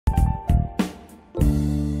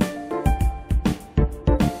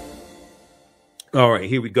All right,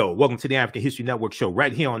 here we go. Welcome to the African History Network show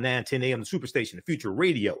right here on 910 AM, the Superstation, the Future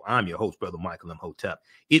Radio. I'm your host, Brother Michael Imhotep.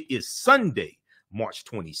 It is Sunday, March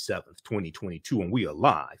 27th, 2022, and we are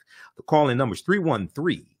live. The call-in number is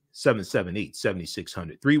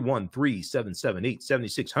 313-778-7600.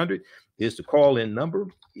 313-778-7600 is the call-in number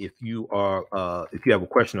if you have a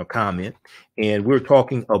question or comment. And we're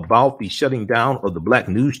talking about the shutting down of the Black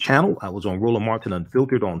News Channel. I was on Roland Martin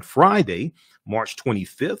Unfiltered on Friday, March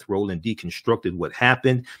 25th. Roland deconstructed what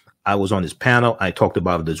happened. I was on his panel. I talked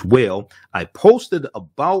about it as well. I posted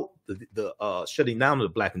about the shutting down of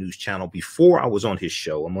the Black News Channel before I was on his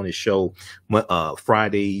show. I'm on his show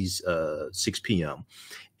Fridays, 6 p.m.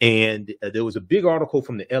 And there was a big article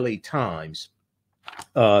from the LA Times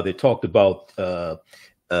that talked about the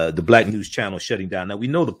Black News Channel shutting down. Now, we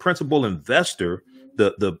know the principal investor,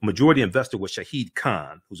 the majority investor was Shahid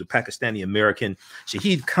Khan, who's a Pakistani American.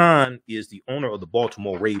 Shahid Khan is the owner of the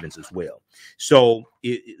Baltimore Ravens as well. So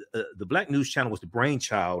the Black News Channel was the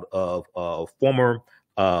brainchild of former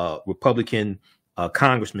Republican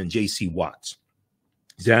Congressman J.C. Watts.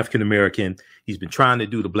 He's African American. He's been trying to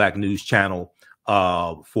do the Black News Channel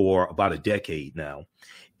for about a decade now.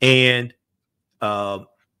 And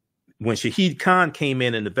when Shahid Khan came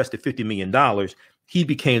in and invested $50 million, he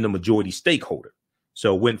became the majority stakeholder.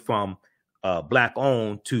 So it went from Black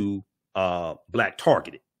owned to Black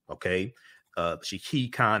targeted. Okay.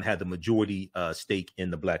 Shahid Khan had the majority stake in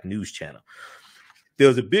the Black News Channel. There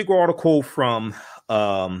was a big article from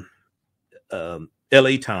LA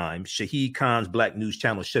Times, Shahid Khan's Black News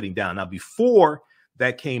Channel shutting down. Now, before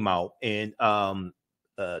that came out, and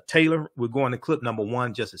Taylor, we're going to clip number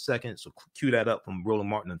one just a second. So cue that up from Roland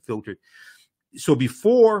Martin Unfiltered. So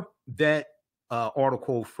before that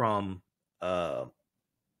article from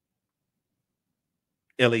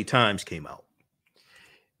LA Times came out,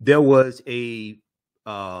 there was a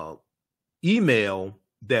email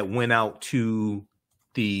that went out to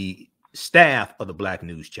the staff of the Black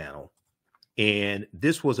News Channel. And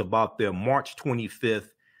this was about their March 25th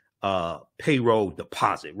payroll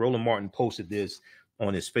deposit. Roland Martin posted this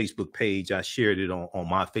on his Facebook page. I shared it on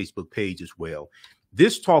my Facebook page as well.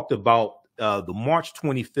 This talked about the March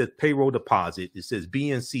 25th payroll deposit. It says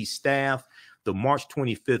BNC staff, the March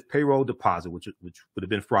 25th payroll deposit, which would have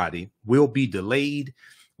been Friday, will be delayed.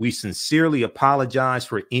 We sincerely apologize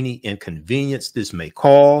for any inconvenience this may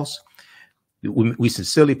cause. We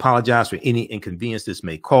sincerely apologize for any inconvenience this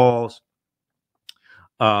may cause.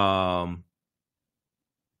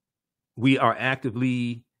 We are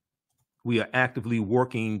actively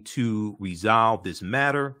working to resolve this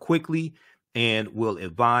matter quickly, and we'll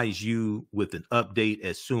advise you with an update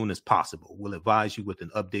as soon as possible.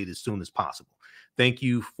 Thank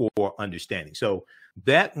you for understanding. So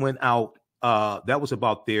that went out. That was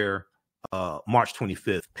about their March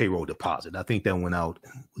 25th payroll deposit. I think that went out.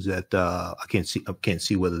 Was that I can't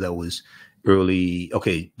see whether that was early.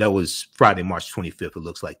 Okay, that was Friday, March 25th. It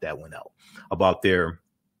looks like that went out about their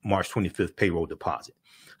March 25th payroll deposit.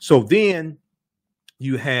 So then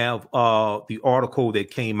you have the article that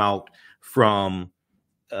came out from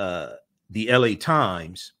the LA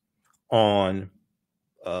Times on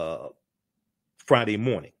Friday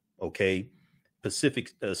morning, okay,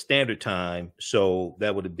 Pacific Standard Time. So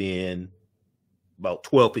that would have been about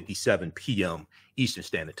 12:57 p.m. Eastern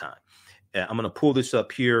Standard Time. I'm going to pull this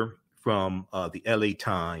up here from the LA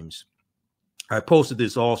Times. I posted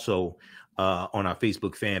this also on our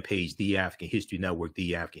Facebook fan page, The African History Network,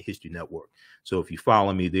 The African History Network. So if you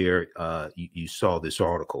follow me there, you saw this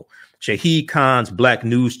article. Shahid Khan's Black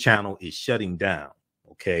News Channel is shutting down.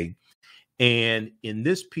 Okay. And in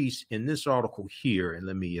this piece, in this article here, and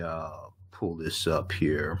let me pull this up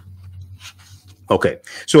here. Okay.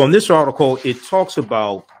 So in this article, it talks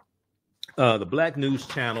about the Black News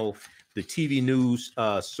Channel, the TV news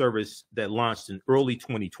service that launched in early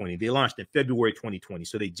 2020. They launched in February 2020.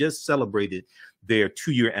 So they just celebrated their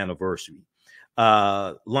 2-year anniversary.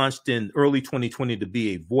 Launched in early 2020 to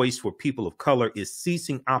be a voice for people of color, is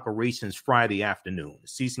ceasing operations Friday afternoon.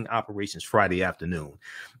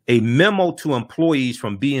 A memo to employees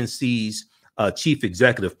from BNC's chief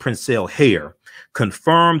executive, Princell Hare,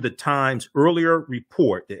 confirmed the Times' earlier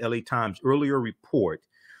report, the LA Times' earlier report,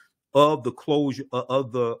 of the closure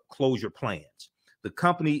plans. The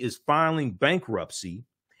company is filing bankruptcy,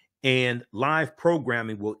 and live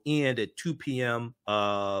programming will end at 2 p.m.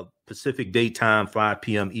 Pacific Daytime, 5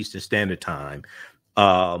 p.m. Eastern Standard Time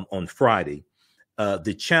on Friday.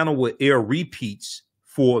 The channel will air repeats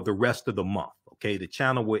for the rest of the month. Okay, the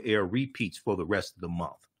channel will air repeats for the rest of the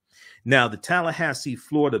month. Now, the Tallahassee,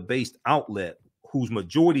 Florida-based outlet, whose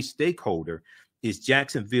majority stakeholder is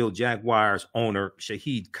Jacksonville Jaguars owner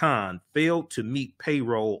Shahid Khan failed to meet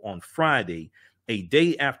payroll on Friday, a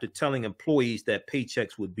day after telling employees that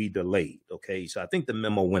paychecks would be delayed. Okay, so I think the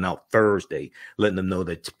memo went out Thursday, letting them know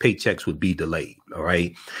that paychecks would be delayed. All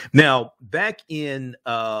right. Now, back in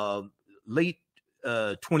late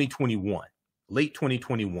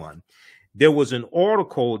 2021, there was an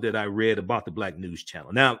article that I read about the Black News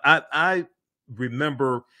Channel. Now, I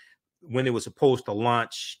remember when it was supposed to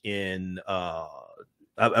launch in, I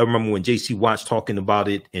remember when JC Watts talking about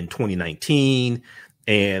it in 2019,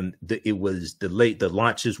 and it was delayed. The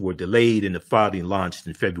launches were delayed, and the finally launched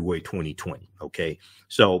in February 2020. Okay,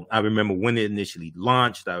 so I remember when it initially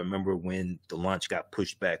launched. I remember when the launch got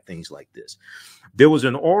pushed back. Things like this. There was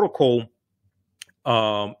an article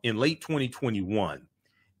in late 2021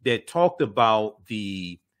 that talked about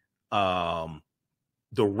the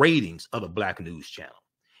ratings of the Black News Channel.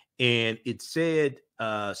 And it said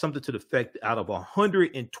something to the effect, out of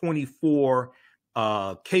 124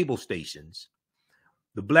 cable stations,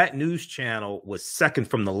 the Black News Channel was second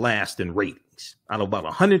from the last in ratings. Out of about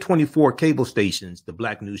 124 cable stations, the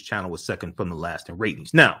Black News Channel was second from the last in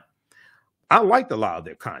ratings. Now, I liked a lot of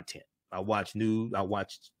their content. I watch news. I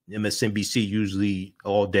watch MSNBC usually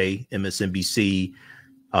all day. MSNBC.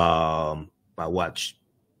 I watch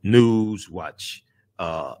news,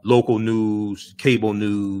 local news, cable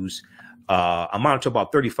news. I monitor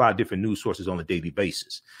about 35 different news sources on a daily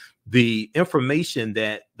basis. The information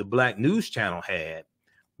that the Black News Channel had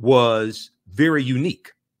was very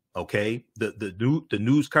unique. Okay, the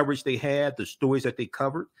news coverage they had, the stories that they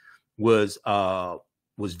covered was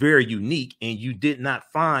very unique, and you did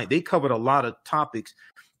not find. They covered a lot of topics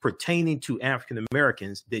pertaining to African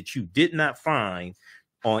Americans that you did not find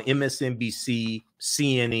on MSNBC,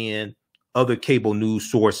 CNN, other cable news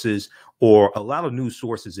sources, or a lot of news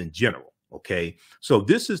sources in general. Okay, so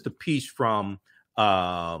this is the piece from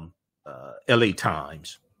LA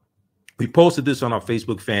Times. We posted this on our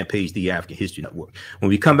Facebook fan page, The African History Network. When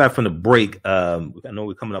we come back from the break, I know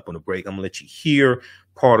we're coming up on the break. I'm gonna let you hear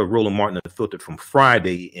part of Roland Martin Unfiltered from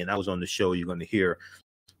Friday, and I was on the show. You're going to hear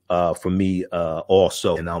from me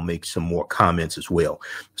also, and I'll make some more comments as well.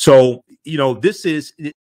 So, this is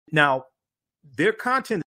now their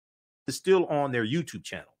content is still on their YouTube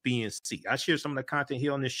channel, BNC. I share some of the content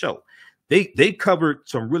here on this show. They covered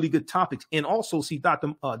some really good topics, and also see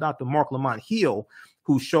Dr. Mark Lamont Hill,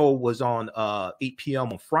 whose show was on 8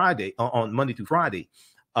 p.m. on Friday, on Monday through Friday,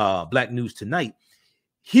 Black News Tonight.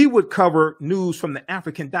 He would cover news from the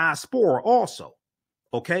African diaspora also.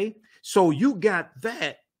 Okay, so you got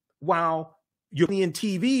that while Ukrainian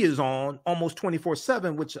TV is on almost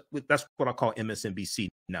 24/7, which that's what I call MSNBC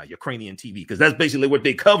now, Ukrainian TV, because that's basically what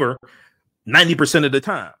they cover 90% of the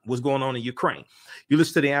time, what's going on in Ukraine. You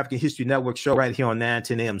listen to the African History Network show right here on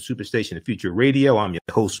 910 AM Superstation and Future Radio. I'm your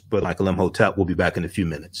host, Brother Michael Imhotep. We'll be back in a few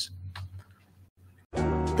minutes.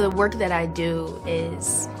 The work that I do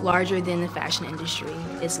is larger than the fashion industry.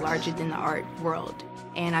 It's larger than the art world.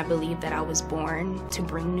 And I believe that I was born to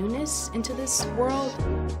bring newness into this world.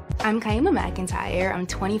 I'm Kaima McIntyre. I'm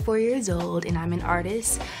 24 years old and I'm an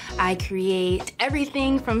artist. I create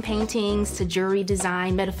everything from paintings to jewelry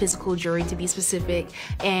design, metaphysical jewelry to be specific,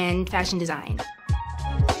 and fashion design.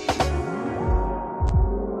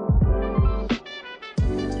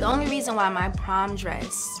 The only reason why my prom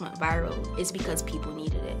dress went viral is because people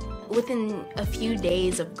needed it. Within a few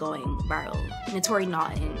days of going viral, Notori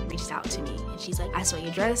Naughton reached out to me and she's like, I saw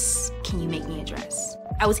your dress, can you make me a dress?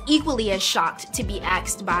 I was equally as shocked to be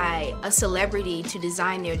asked by a celebrity to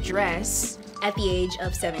design their dress at the age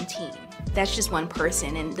of 17. That's just one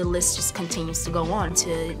person, and the list just continues to go on,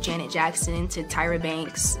 to Janet Jackson, to Tyra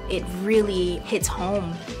Banks. It really hits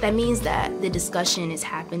home. That means that the discussion is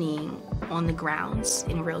happening on the grounds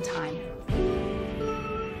in real time.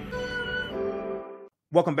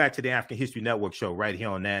 Welcome back to the African History Network show right here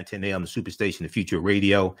on 910 AM Superstation, the Future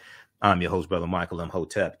Radio. I'm your host, Brother Michael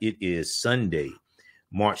Imhotep. It is Sunday,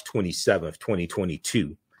 March 27th,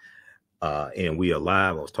 2022. And we are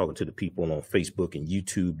live. I was talking to the people on Facebook and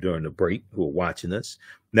YouTube during the break who are watching us.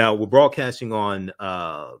 Now, we're broadcasting on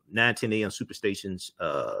 910 AM Superstation's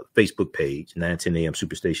Facebook page, 910 AM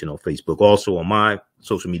Superstation on Facebook. Also on my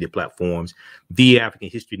social media platforms, The African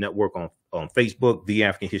History Network on Facebook, The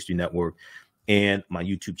African History Network, and my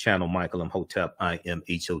YouTube channel, Michael Imhotep,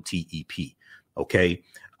 IMHOTEP. Okay.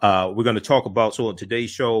 We're going to talk about, so on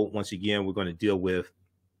today's show, once again, we're going to deal with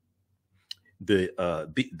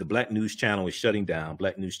the Black News Channel is shutting down.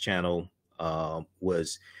 Black News Channel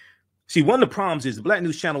was, see, one of the problems is the Black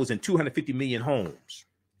News Channel is in 250 million homes,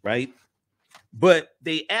 right? But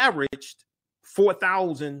they averaged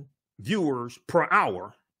 4,000 viewers per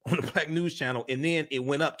hour on the Black News Channel, and then it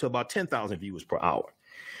went up to about 10,000 viewers per hour.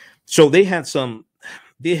 So they had some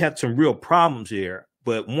real problems there.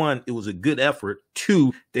 But one, it was a good effort.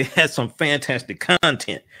 Two, they had some fantastic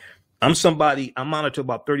content. I monitor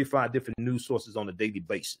about 35 different news sources on a daily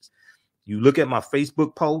basis. You look at my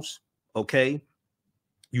Facebook posts, okay?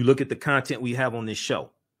 You look at the content we have on this show,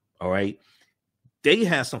 all right? They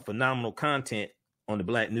have some phenomenal content on the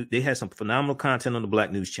Black News. They had some phenomenal content on the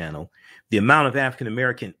Black News Channel. The amount of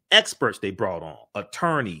African-American experts they brought on,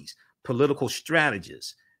 attorneys, political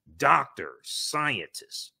strategists, doctors,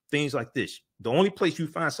 scientists, things like this. The only place you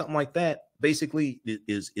find something like that, basically,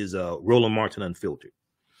 is Roland Martin Unfiltered.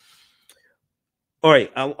 All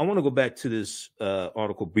right, I want to go back to this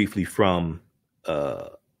article briefly from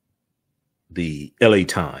the LA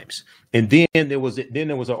Times. And then there was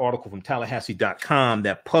an article from Tallahassee.com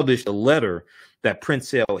that published a letter that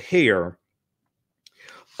Prince Hare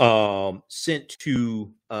sent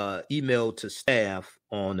to email to staff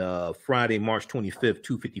on Friday, March 25th,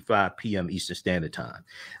 2:55 p.m. Eastern Standard Time.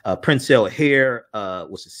 Prince Hare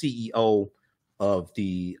was the CEO of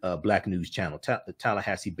the Black News Channel, the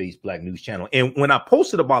Tallahassee-based Black News Channel. And when I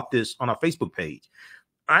posted about this on our Facebook page,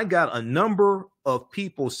 I got a number of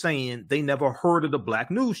people saying they never heard of the Black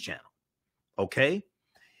News Channel. Okay.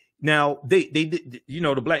 Now, they did, you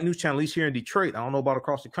know, the Black News Channel, at least here in Detroit, I don't know about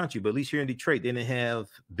across the country, but at least here in Detroit, they didn't have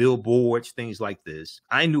billboards, things like this.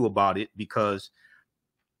 I knew about it because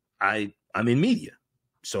I'm in media.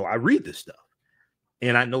 So I read this stuff.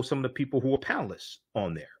 And I know some of the people who are panelists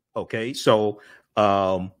on there. Okay. So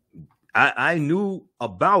I knew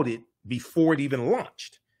about it before it even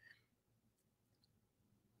launched.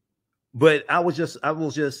 But I was just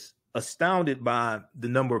astounded by the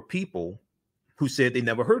number of people who said they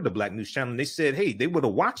never heard of the Black News Channel. And they said, hey, they would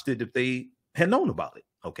have watched it if they had known about it.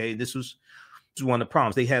 Okay. This was one of the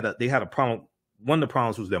problems. They had a problem. One of the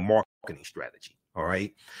problems was their marketing strategy. All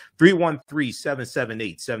right.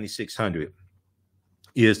 313-778-7600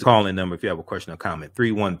 is the call-in number if you have a question or comment.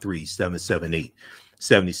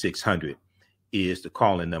 313-778-7600 is the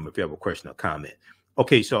call-in number if you have a question or comment.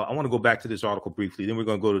 Okay, so I want to go back to this article briefly. Then we're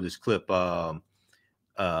going to go to this clip.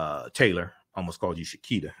 Taylor, almost called you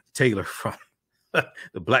Shakita. Taylor from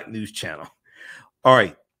the Black News Channel. All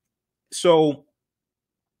right. So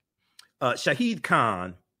Shahid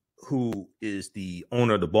Khan, who is the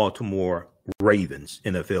owner of the Baltimore Ravens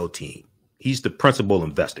NFL team, he's the principal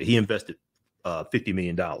investor. He invested $50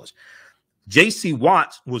 million. J.C.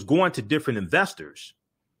 Watts was going to different investors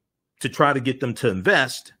to try to get them to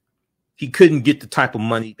invest. He couldn't get the type of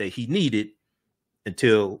money that he needed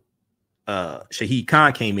until Shahid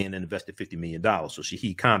Khan came in and invested $50 million. So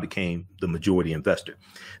Shahid Khan became the majority investor.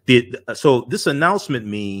 So this announcement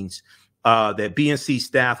means that BNC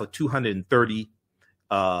staff of 230,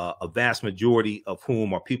 a vast majority of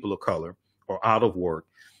whom are people of color or out of work,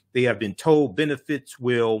 they have been told benefits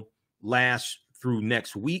will last through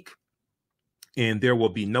next week, and there will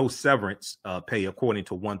be no severance pay, according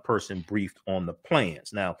to one person briefed on the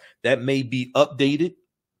plans. Now, that may be updated.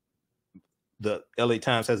 The LA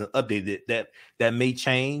Times hasn't updated it. That may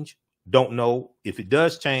change. Don't know. If it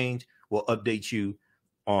does change, we'll update you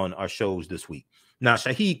on our shows this week. Now,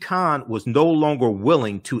 Shahid Khan was no longer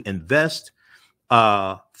willing to invest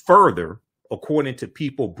further, according to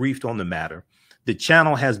people briefed on the matter. The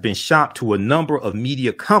channel has been shopped to a number of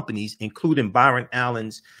media companies, including Byron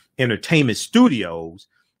Allen's Entertainment Studios,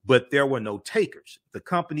 but there were no takers. The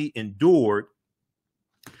company endured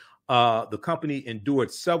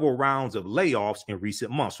several rounds of layoffs in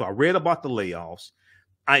recent months. So I read about the layoffs.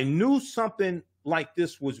 I knew something like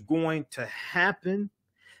this was going to happen.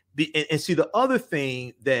 And see, the other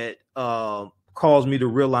thing that caused me to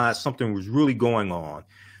realize something was really going on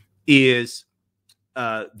is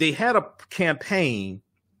they had a campaign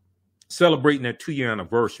celebrating their 2-year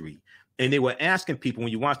anniversary, and they were asking people,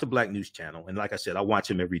 when you watch the Black News Channel, and like I said, I watch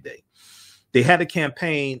them every day, they had a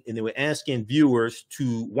campaign and they were asking viewers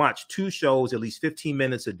to watch 2 shows at least 15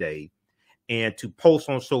 minutes a day and to post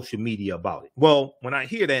on social media about it. Well, when I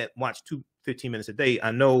hear that, watch 15 minutes a day,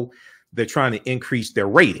 I know they're trying to increase their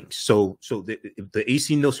ratings. So the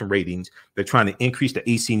AC Nielsen ratings, they're trying to increase the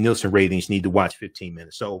AC Nielsen ratings, need to watch 15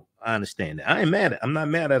 minutes. So I understand that. I'm not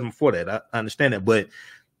mad at them for that. I understand that. But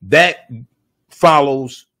that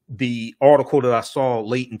follows the article that I saw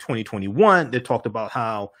late in 2021 that talked about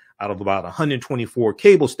how out of about 124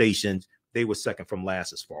 cable stations, they were second from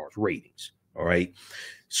last as far as ratings. All right.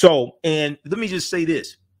 So, and let me just say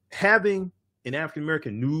this, having an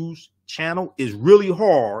African-American news channel is really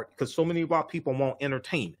hard because so many of our people want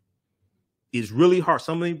entertainment. It's really hard.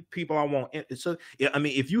 So many people I want. So I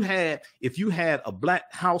mean, if you had a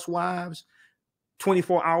Black Housewives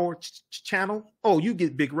 24-hour channel, oh, you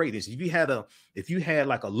get big ratings. If you had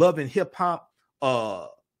like a love and hip hop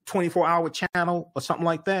 24-hour channel or something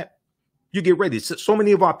like that, you get ratings. So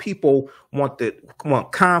many of our people want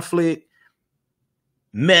conflict,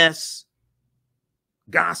 mess,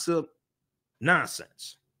 gossip,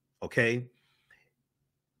 nonsense. Okay.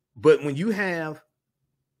 But when you have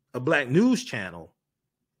a black news channel,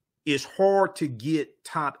 it's hard to get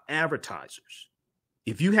top advertisers.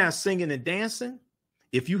 If you have singing and dancing,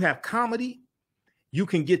 if you have comedy, you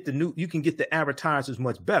can get the advertisers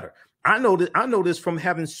much better. I know this from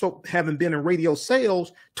having been in radio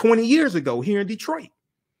sales 20 years ago here in Detroit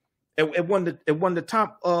at one of the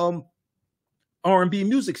top R&B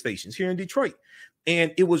music stations here in Detroit.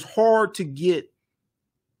 And it was hard to get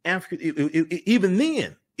even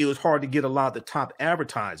then, it was hard to get a lot of the top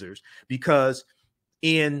advertisers, because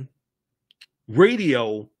in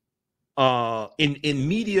radio, in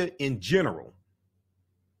media in general,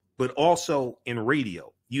 but also in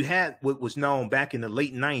radio, you had what was known back in the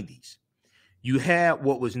late 90s. You had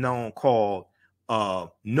what was known called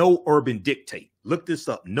no urban dictate. Look this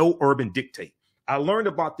up, no urban dictate. I learned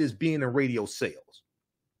about this being in radio sales.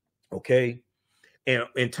 Okay.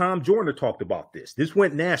 And Tom Joyner talked about this. This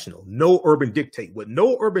went national, no urban dictate. What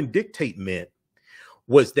no urban dictate meant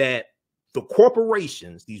was that the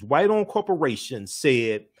corporations, these white-owned corporations,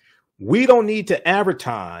 said, we don't need to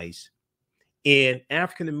advertise in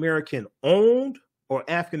African-American owned or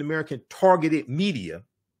African-American targeted media.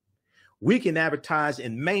 We can advertise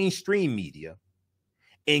in mainstream media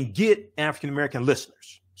and get African-American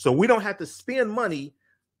listeners. So we don't have to spend money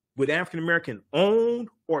with African-American owned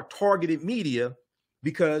or targeted media,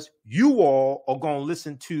 because you all are going to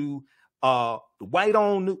listen to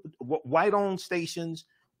white-owned stations,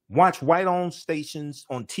 watch white-owned stations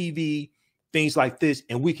on TV, things like this,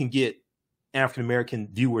 and we can get African-American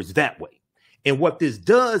viewers that way. And what this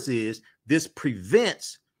does is this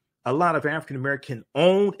prevents a lot of African-American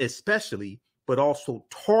owned, especially, but also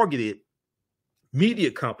targeted media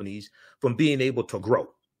companies from being able to grow.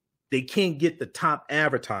 They can't get the top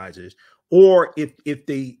advertisers, or if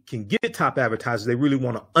they can get top advertisers, they really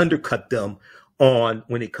want to undercut them on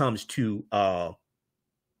when it comes to how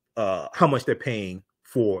much they're paying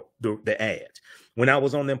for the ads. When I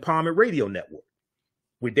was on the Empowerment Radio Network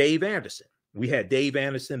with Dave Anderson, we had Dave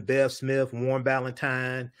Anderson, Bev Smith, Warren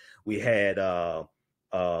Ballantyne. We had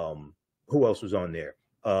who else was on there?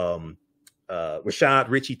 Rashad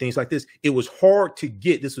Ritchie, things like this. It was hard to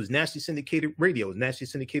get. This was nationally syndicated radio. It was nationally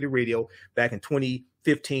syndicated radio back in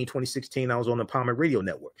 2015, 2016. I was on the Empowerment Radio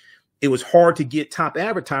Network. It was hard to get top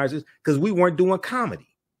advertisers because we weren't doing comedy.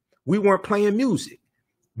 We weren't playing music.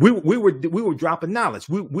 We were dropping knowledge.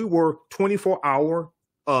 We were 24-hour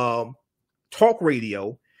talk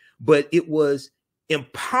radio, but it was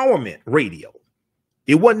empowerment radio.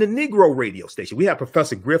 It wasn't a Negro radio station. We had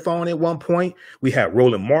Professor Griff on at one point. We had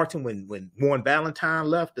Roland Martin when Warren Ballantyne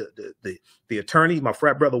left, the attorney, my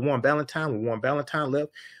frat brother Warren Ballantyne. When Warren Ballantyne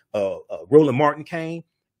left, Roland Martin came.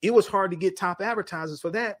 It was hard to get top advertisers for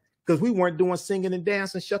that because we weren't doing singing and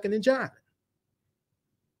dancing, shucking and jiving.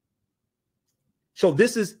 So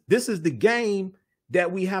this is the game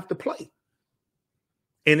that we have to play.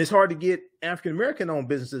 And it's hard to get African-American owned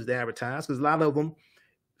businesses to advertise because a lot of them,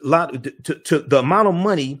 to the amount of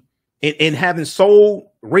money in having sold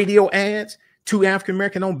radio ads to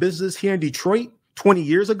African-American owned businesses here in Detroit 20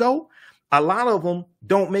 years ago, a lot of them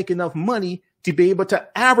don't make enough money to be able to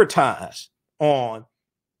advertise on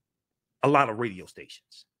a lot of radio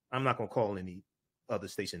stations. I'm not going to call any other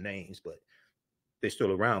station names, but they're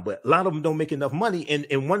still around. But a lot of them don't make enough money.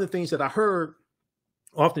 And one of the things that I heard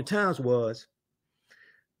oftentimes was,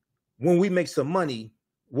 when we make some money,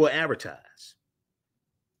 we'll advertise.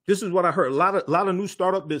 This is what I heard. A lot of new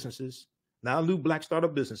startup businesses, now new black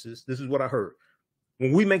startup businesses. This is what I heard.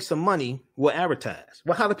 When we make some money, we'll advertise.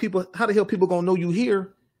 Well, how the hell people gonna know you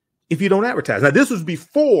here if you don't advertise? Now, this was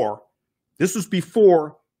before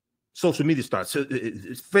social media started. So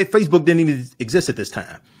Facebook didn't even exist at this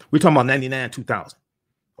time. We're talking about 99, 2000.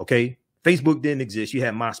 Okay. Facebook didn't exist. You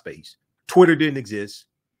had MySpace. Twitter didn't exist.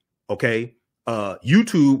 Okay.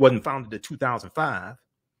 YouTube wasn't founded in 2005.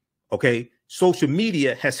 Okay. Social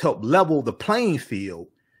media has helped level the playing field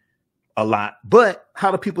a lot, but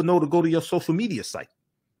how do people know to go to your social media site?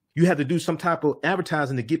 You have to do some type of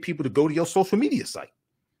advertising to get people to go to your social media site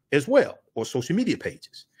as well, or social media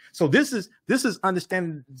pages. So this is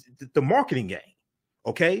understanding the marketing game.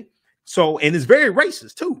 Okay. So, and it's very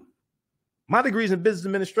racist too. My degree is in business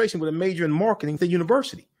administration with a major in marketing at the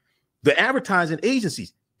university. The advertising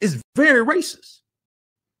agencies is very racist.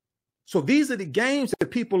 So these are the games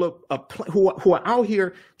that people who are out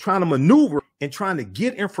here trying to maneuver and trying to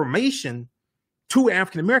get information to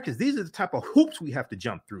African Americans. These are the type of hoops we have to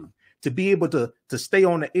jump through to be able to stay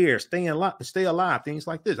on the air, stay alive, things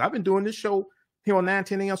like this. I've been doing this show here on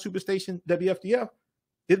 910 AM Superstation WFDF.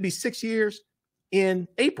 It'll be 6 years in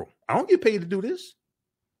April. I don't get paid to do this.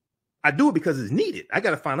 I do it because it's needed. I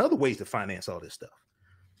got to find other ways to finance all this stuff.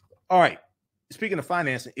 All right. Speaking of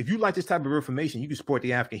financing, if you like this type of information, you can support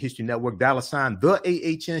the African History Network, $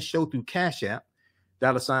 TheAHN Show through Cash App,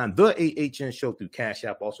 $ TheAHN Show through Cash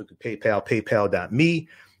App, also through PayPal,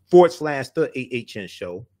 paypal.me/TheAHN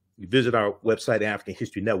Show. You visit our website,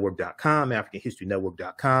 AfricanHistoryNetwork.com,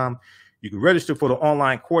 AfricanHistoryNetwork.com. You can register for the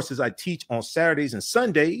online courses I teach on Saturdays and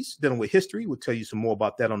Sundays dealing with history. We'll tell you some more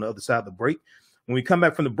about that on the other side of the break. When we come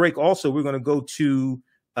back from the break, also, we're going to go to,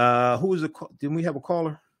 who is it? Didn't we have a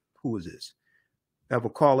caller? Who is this? Have a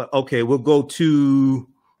caller. Okay, we'll go to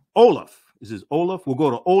Olaf. This is Olaf. We'll go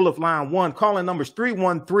to Olaf line 1. Calling numbers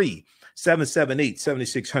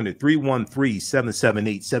 313-778-7600.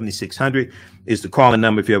 313-778-7600 is the calling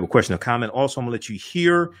number if you have a question or comment. Also, I'm going to let you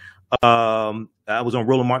hear. I was on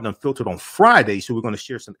Roland Martin Unfiltered on Friday, so we're going to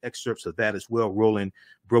share some excerpts of that as well. Roland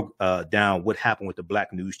broke down what happened with the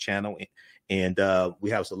Black News Channel, and we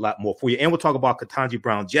have a lot more for you. And we'll talk about Ketanji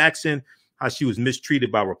Brown Jackson, how she was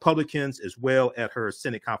mistreated by Republicans, as well at her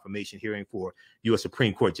Senate confirmation hearing for U.S.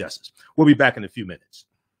 Supreme Court Justice. We'll be back in a few minutes.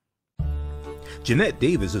 Jeanette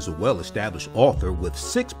Davis is a well-established author with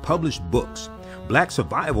 6 published books. Black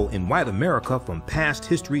Survival in White America from Past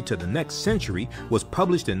History to the Next Century was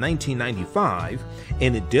published in 1995,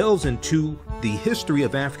 and it delves into the history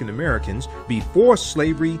of African Americans before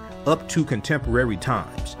slavery up to contemporary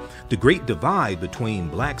times. The Great Divide Between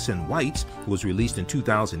Blacks and Whites was released in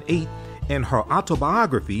 2008, and her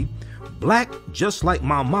autobiography, Black Just Like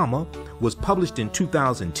My Mama, was published in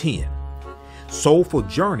 2010. Soulful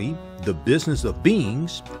Journey, The Business of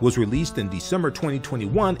Beings, was released in December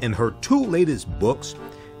 2021, and her 2 latest books,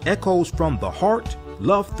 Echoes from the Heart,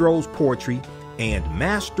 Love Throws Poetry, and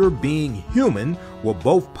Master Being Human, were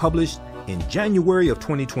both published in January of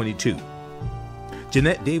 2022.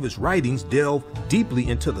 Jeanette Davis' writings delve deeply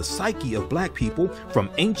into the psyche of Black people from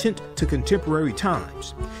ancient to contemporary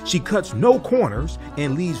times. She cuts no corners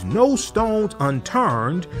and leaves no stones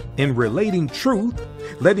unturned in relating truth,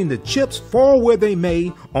 letting the chips fall where they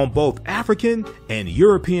may on both African and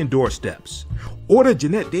European doorsteps. Order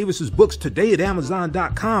Jeanette Davis's books today at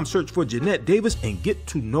Amazon.com. Search for Jeanette Davis and get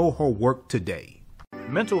to know her work today.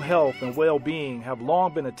 Mental health and well-being have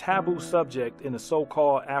long been a taboo subject in the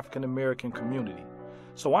so-called African American community.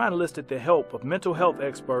 So I enlisted the help of mental health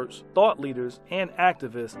experts, thought leaders, and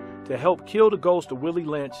activists to help kill the ghost of Willie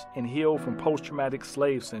Lynch and heal from post-traumatic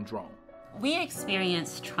slave syndrome. We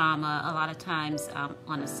experience trauma a lot of times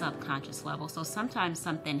on a subconscious level. So sometimes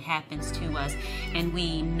something happens to us and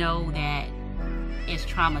we know that it's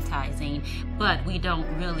traumatizing, but we don't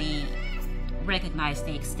really recognize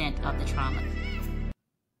the extent of the trauma.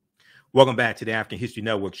 Welcome back to the African History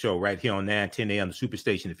Network show right here on 910 AM, the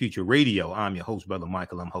Superstation, the Future Radio. I'm your host, Brother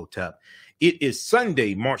Michael Imhotep. It is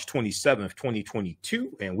Sunday, March 27th,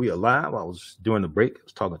 2022, and we are live. I was during the break, I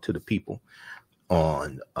was talking to the people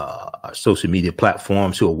on our social media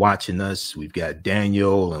platforms who are watching us. We've got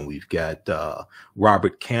Daniel, and we've got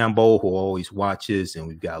Robert Campbell, who always watches, and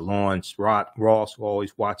we've got Lawrence Ross, who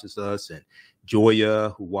always watches us, and Joya,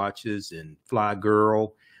 who watches, and Fly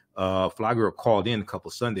Girl. Fly Girl called in a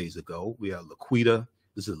couple Sundays ago. We have LaQuita.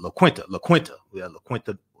 This is LaQuinta. We have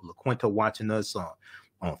LaQuinta watching us on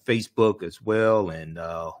Facebook as well. And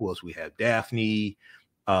who else? We have Daphne,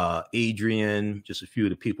 Adrian, just a few of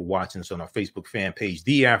the people watching us on our Facebook fan page,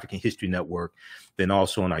 The African History Network. Then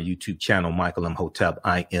also on our YouTube channel, Michael Imhotep,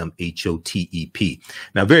 IMHOTEP.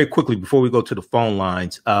 Now, very quickly, before we go to the phone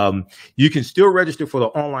lines, you can still register for the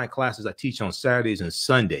online classes I teach on Saturdays and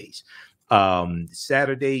Sundays.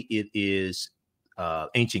 Saturday, it is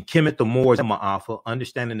ancient Kemet, the Moors, and Maafa,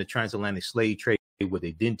 understanding the transatlantic slave trade, what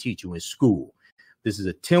they didn't teach you in school. This is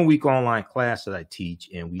a 10-week online class that I teach,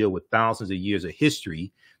 and we deal with thousands of years of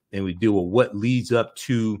history, and we deal with what leads up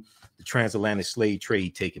to the transatlantic slave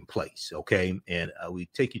trade taking place, okay? And we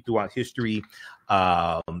take you throughout history,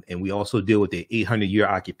 and we also deal with the 800-year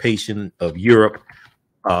occupation of Europe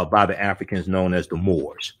by the Africans known as the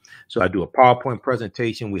Moors. So I do a PowerPoint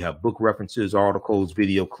presentation. We have book references, articles,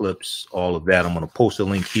 video clips, all of that. I'm going to post a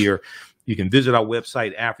link here. You can visit our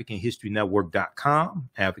website, AfricanHistoryNetwork.com.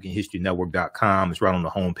 AfricanHistoryNetwork.com. It's right on the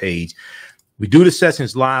homepage. We do the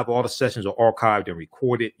sessions live. All the sessions are archived and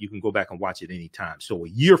recorded. You can go back and watch it anytime. So a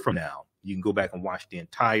year from now, you can go back and watch the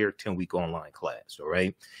entire 10-week online class. All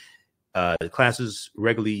right. The classes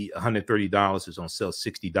regularly $130 is on sale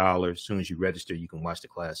 $60. As soon as you register, you can watch the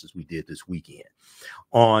classes we did this weekend.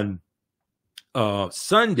 On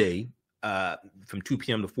Sunday, from 2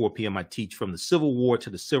 p.m. to 4 p.m., I teach From the Civil War to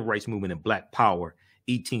the Civil Rights Movement and Black Power,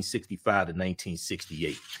 1865 to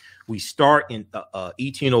 1968. We start in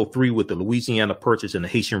 1803 with the Louisiana Purchase and the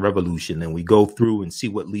Haitian Revolution. And we go through and see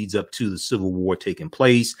what leads up to the Civil War taking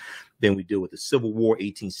place. Then we deal with the Civil War,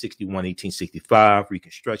 1861, 1865,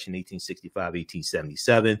 Reconstruction, 1865,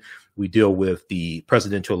 1877. We deal with the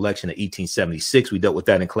presidential election of 1876. We dealt with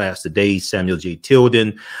that in class today. Samuel J.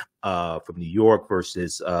 Tilden from New York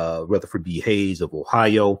versus Rutherford B. Hayes of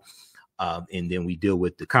Ohio. And then we deal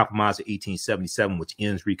with the Compromise of 1877, which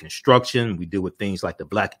ends Reconstruction. We deal with things like the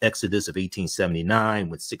Black Exodus of 1879,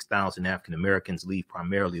 when 6,000 African Americans leave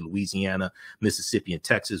primarily Louisiana, Mississippi, and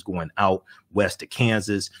Texas, going out west to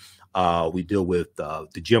Kansas. We deal with the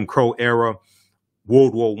Jim Crow era,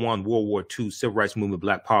 World War I, World War II, Civil Rights Movement,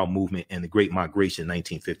 Black Power Movement, and the Great Migration,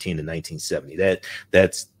 1915 to 1970.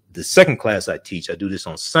 That's the second class I teach. I do this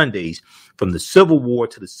on Sundays, From the Civil War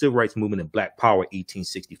to the Civil Rights Movement and Black Power,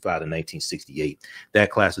 1865 to 1968.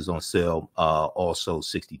 That class is on sale, also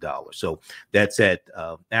 $60. So that's at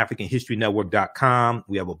AfricanHistoryNetwork.com.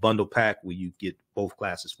 We have a bundle pack where you get both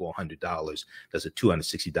classes for $100. That's a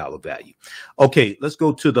 $260 value. Okay, let's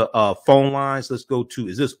go to the phone lines. Let's go to,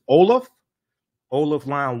 is this Olaf? Olaf,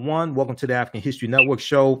 line 1. Welcome to the African History Network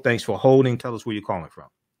show. Thanks for holding. Tell us where you're calling from.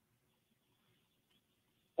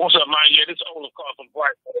 What's up, man? Yeah, this is Olaf calling from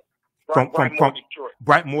Brightmoor, Detroit.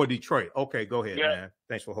 Brightmoor, Detroit. Okay, go ahead, man.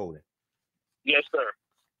 Thanks for holding. Yes, sir.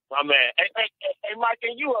 My man. Hey, Mike,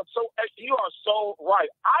 and you are so right.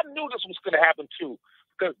 I knew this was going to happen too,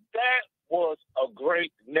 because that was a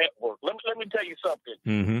great network. Let me tell you something.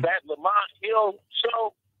 Mm-hmm. That Lamont Hill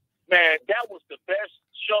show, man, that was the best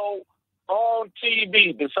show on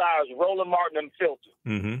TV besides Roland Martin Unfiltered.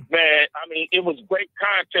 Mm-hmm. Man, I mean, it was great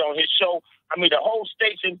content on his show. I mean, the whole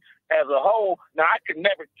station as a whole. Now, I could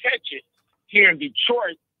never catch it here in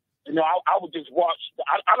Detroit. You know, I would just watch.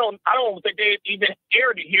 I don't think they even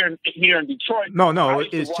aired it here in Detroit. No,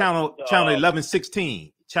 it's channel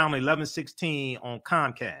 1116. Channel 1116 on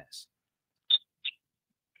Comcast.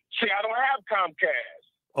 See, I don't have Comcast.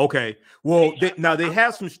 Okay. Well, they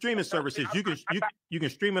have some streaming services. You can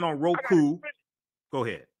stream it on Roku. Go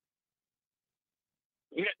ahead.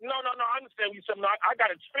 Yeah, no. I understand you something. I got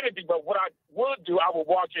Xfinity, but what I would do, I would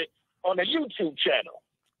watch it on the YouTube channel.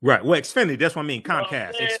 Right. Well, Xfinity. That's what I mean.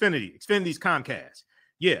 Comcast. Xfinity's Comcast.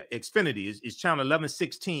 Yeah, Xfinity is channel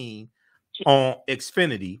 1116 on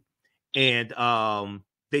Xfinity, and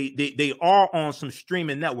they are on some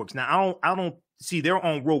streaming networks. Now, I don't see they're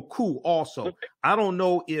on Roku also. I don't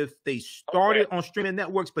know if they started on streaming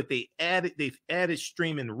networks, but they've added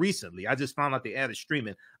streaming recently. I just found out they added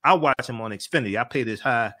streaming. I watch them on Xfinity. I pay this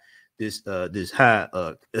high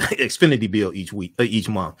Xfinity bill each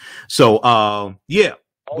month. So yeah.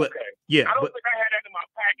 Okay. But yeah. I don't think I had that in my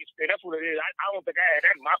package. That's what it is. I don't think I had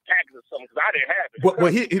that in my package or something because I didn't have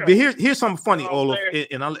it. But here's something funny, Olaf,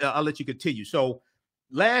 and I'll let you continue. So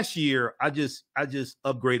last year, I just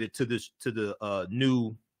upgraded to the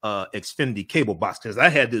new Xfinity cable box because I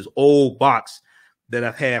had this old box that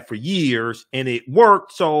I've had for years and it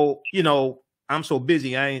worked. So I'm so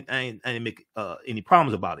busy, I ain't make any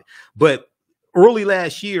problems about it. But early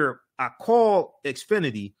last year, I called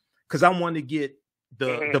Xfinity because I wanted to get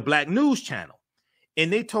the Black News channel,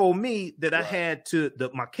 and they told me that I had to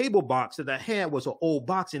my cable box that I had was an old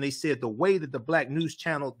box, and they said the way that the Black News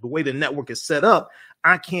channel, the way the network is set up,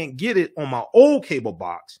 I can't get it on my old cable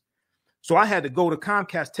box. So I had to go to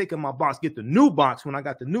Comcast, take in my box, get the new box. When I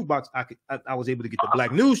got the new box, I was able to get the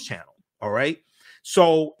Black News channel. All right.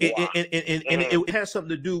 So it has something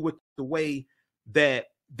to do with the way that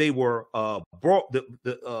they were brought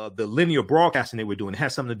the linear broadcasting they were doing. It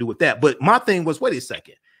has something to do with that. But my thing was, wait a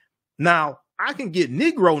second. Now I can get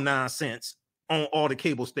Negro nonsense on all the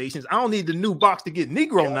cable stations. I don't need the new box to get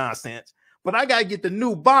Negro nonsense, but I gotta get the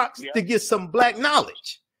new box to get some Black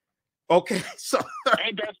knowledge. Okay, so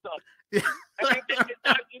ain't that stuff? You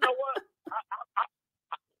know what?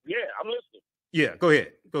 Yeah, I'm listening. Yeah, go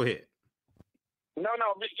ahead. No,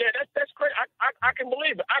 yeah, that's great. I can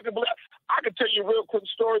believe it. I can tell you a real quick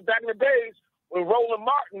story. Back in the days when Roland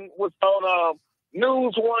Martin was on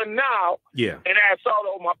News One Now, and I saw it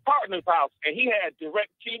on my partner's house, and he had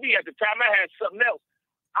Direct TV at the time. I had something else.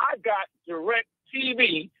 I got Direct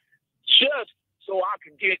TV just so I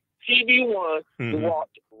could get TV One to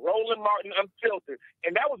watch Roland Martin Unfiltered,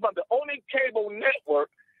 and that was about the only cable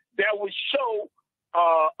network that would show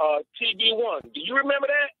TV One. Do you remember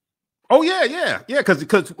that? Oh yeah.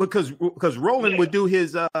 Because Roland would do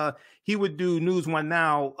his he would do News One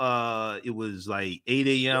Now. It was like 8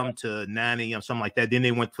 a.m. to 9 a.m. something like that. Then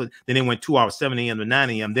they went 2 hours, 7 a.m. to 9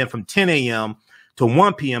 a.m. Then from 10 a.m. to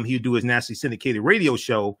 1 p.m. he'd do his nationally syndicated radio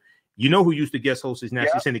show. You know who used to guest host his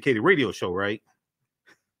nationally syndicated radio show, right?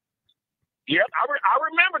 Yep, I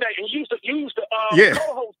remember that. And you used to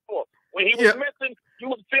co-host for when he was missing. You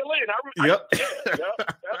would fill in. Yep.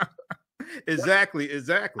 Exactly. I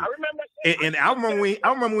remember. And I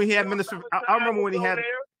remember when he had Minister. I remember when he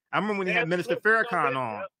had Minister Farrakhan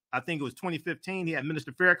on. I think it was 2015. He had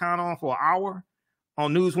Minister Farrakhan on for an hour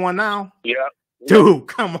on News One Now. Yeah. Dude,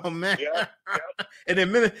 come on, man. Yeah. and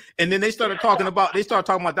then they started talking about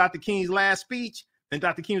Dr. King's last speech. And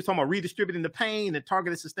Dr. King was talking about redistributing the pain and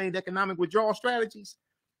targeted sustained economic withdrawal strategies.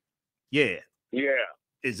 Yeah.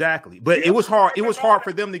 Exactly. But it was hard. It was hard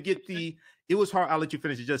for them to get the. It was hard. I'll let you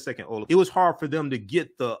finish in just a second, Olaf. It was hard for them to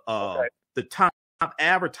get the top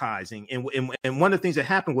advertising. And one of the things that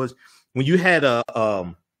happened was when you had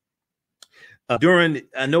during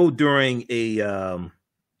a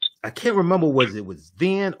I can't remember was it was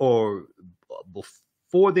then or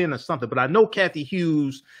before then or something, but I know Kathy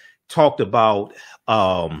Hughes talked about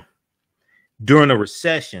during a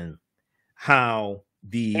recession how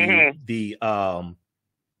the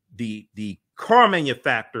car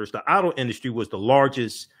manufacturers, the auto industry was the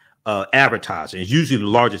largest advertiser. It's usually the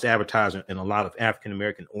largest advertiser in a lot of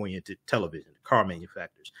African-American oriented television, car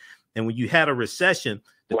manufacturers. And when you had a recession,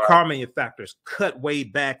 the car manufacturers cut way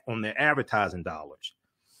back on their advertising dollars.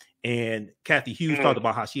 And Kathy Hughes talked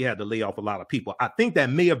about how she had to lay off a lot of people. I think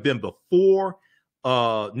that may have been before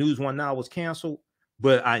News One Now was canceled,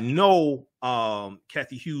 but I know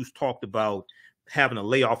Kathy Hughes talked about having to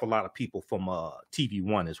lay off a lot of people from TV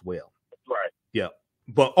One as well. Right. Yeah.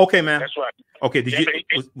 But okay, man. That's right. Okay.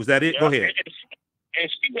 Was that it? Go ahead.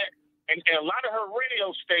 And she had, and a lot of her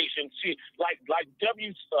radio stations, she like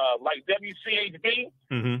WCHB.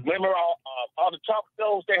 Remember all the talk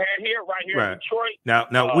shows they had here, right here in Detroit.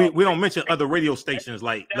 Now we don't mention other radio stations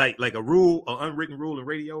like a rule, an unwritten rule in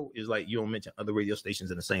radio is like you don't mention other radio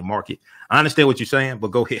stations in the same market. I understand what you're saying,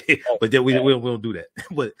 but go ahead. But then we don't do that.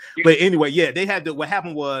 But anyway, yeah, they had to. What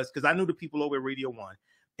happened was because I knew the people over at Radio One.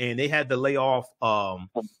 And they had to lay off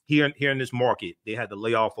here in this market. They had to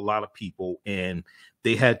lay off a lot of people, and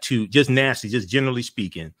they had to just generally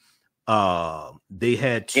speaking, they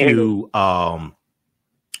had to.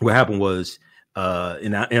 What happened was,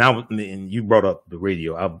 and you brought up the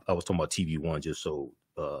radio. I was talking about TV One just so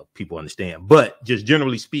people understand. But just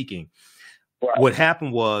generally speaking, what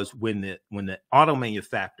happened was when the auto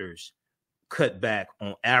manufacturers cut back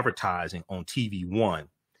on advertising on TV One,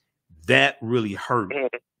 that really hurt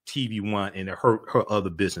TV One and it hurt her other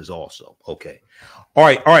business also. Okay. All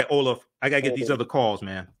right, Olaf. I gotta get these other calls,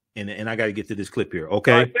 man. And I gotta get to this clip here.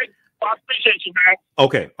 Okay. I appreciate you, man.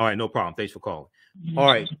 Okay. All right, no problem. Thanks for calling. All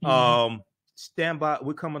right. Stand by.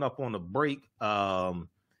 We're coming up on a break. This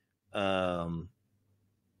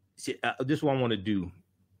is what I want to do.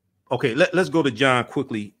 Okay, let's go to John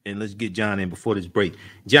quickly and let's get John in before this break.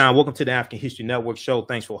 John, welcome to the African History Network show.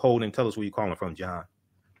 Thanks for holding. Tell us where you're calling from, John.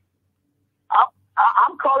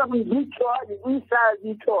 I'm calling from Detroit, the east side of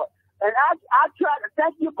Detroit. And I try to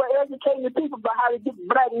thank you for educating the people about how to get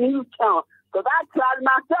black news channel. Because I tried it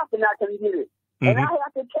myself and I couldn't get it. And I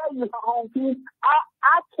have to tell you, home team,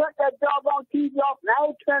 I turned that doggone TV off and I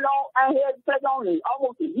ain't turned on, I had to turn on in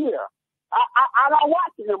almost a year. I don't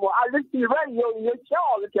watch it anymore. I listen to the radio and your show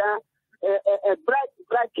all the time, and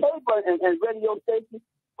black cable and radio stations.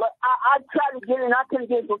 But I try to get it and I couldn't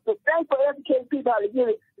get it. So thanks for educating people how to get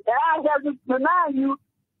it. And I have to remind you,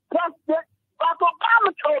 President Barack Obama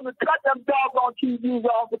told me to cut them doggone TVs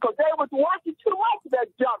off because they was watching too much of that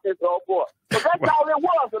junk and so forth. But that's all it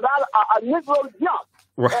was, a Negro junk.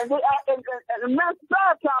 Right. And the Minister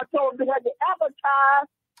Farrakhan told them they had to advertise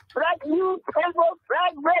black newspaper,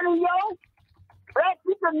 black radio, black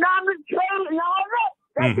economic trade, and all that.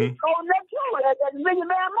 That's on that too, at Million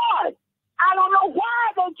Man March. I don't know why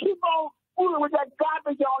they keep on fooling with that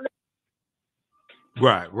garbage on that.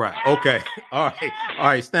 Right. Okay. All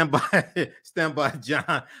right. Stand by,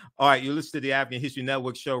 John. All right. You listen to the African History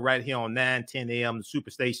Network show right here on 9:10 a.m. the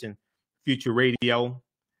Superstation Future Radio.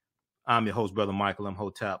 I'm your host, Brother Michael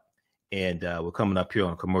Imhotep, and we're coming up here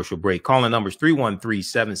on a commercial break. Calling numbers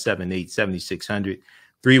 313-778-7600.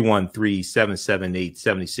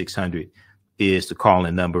 313-778-7600 is the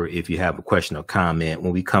calling number if you have a question or comment.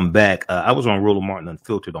 When we come back, I was on Roland Martin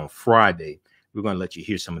Unfiltered on Friday. We're going to let you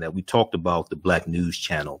hear some of that. We talked about the Black News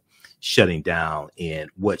Channel shutting down and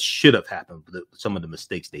what should have happened, some of the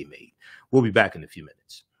mistakes they made. We'll be back in a few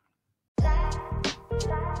minutes.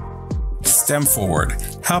 STEM Forward,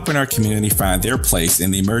 helping our community find their place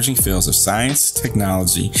in the emerging fields of science,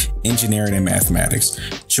 technology, engineering, and mathematics.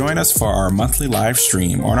 Join us for our monthly live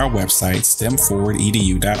stream on our website,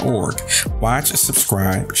 stemforwardedu.org. Watch,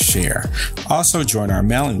 subscribe, share. Also join our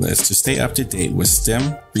mailing list to stay up to date with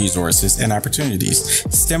STEM resources and opportunities.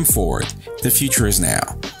 STEM Forward, the future is now.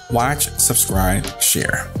 Watch, subscribe,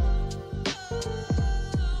 share.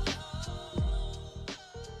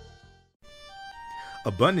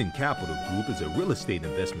 Abundant Capital Group is a real estate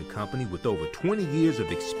investment company with over 20 years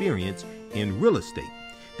of experience in real estate.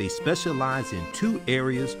 They specialize in two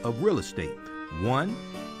areas of real estate. One,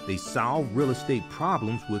 they solve real estate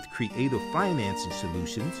problems with creative financing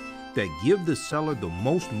solutions that give the seller the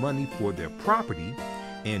most money for their property.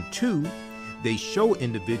 And two, they show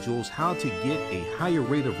individuals how to get a higher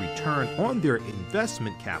rate of return on their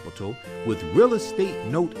investment capital with real estate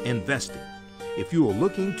note investing. If you are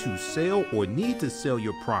looking to sell or need to sell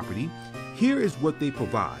your property, here is what they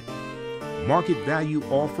provide. Market value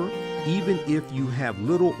offer, even if you have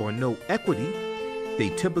little or no equity. They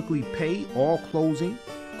typically pay all closing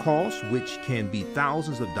costs, which can be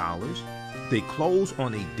thousands of dollars. They close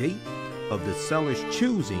on a date of the seller's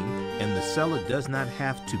choosing, and the seller does not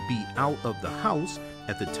have to be out of the house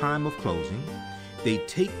at the time of closing. They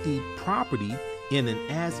take the property in an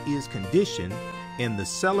as-is condition, and the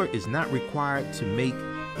seller is not required to make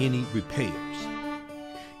any repairs.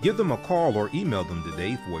 Give them a call or email them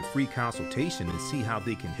today for a free consultation and see how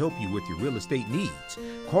they can help you with your real estate needs.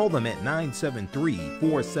 Call them at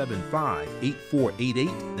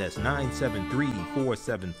 973-475-8488. That's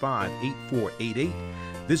 973-475-8488.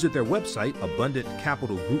 Visit their website,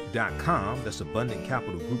 abundantcapitalgroup.com. That's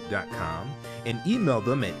abundantcapitalgroup.com. And email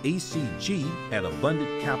them at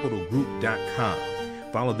acg@abundantcapitalgroup.com.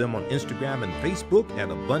 Follow them on Instagram and Facebook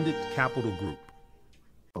at Abundant Capital Group.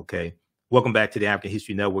 Okay. Welcome back to the African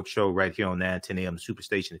History Network show right here on 910 AM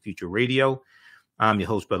Superstation Future Radio. I'm your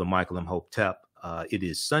host, Brother Michael Imhotep. It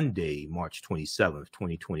is Sunday, March 27th,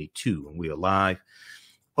 2022, and we are live.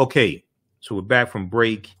 Okay. So we're back from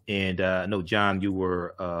break, and I know, John, you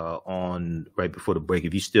were on right before the break.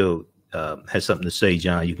 If you still had something to say,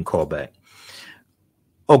 John, you can call back.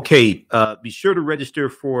 Okay, be sure to register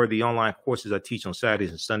for the online courses I teach on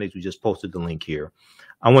Saturdays and Sundays. We just posted the link here.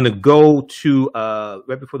 I want to go to,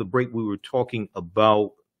 right before the break, we were talking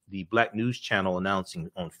about the Black News Channel announcing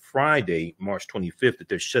on Friday, March 25th, that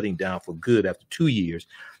they're shutting down for good after 2 years.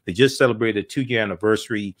 They just celebrated a 2-year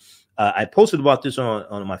anniversary. I posted about this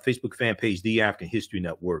on my Facebook fan page, The African History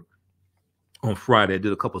Network, on Friday. I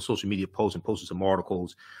did a couple of social media posts and posted some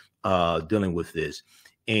articles dealing with this.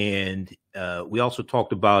 And we also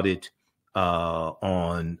talked about it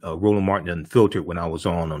on Roland Martin Unfiltered when I was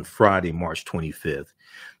on Friday, March 25th.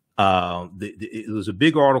 It was a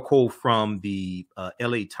big article from the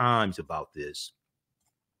LA Times about this.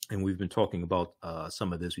 And we've been talking about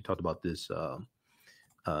some of this. We talked about this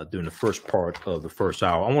during the first part of the first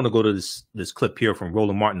hour. I want to go to this clip here from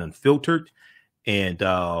Roland Martin Unfiltered. And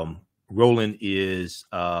Roland is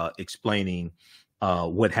explaining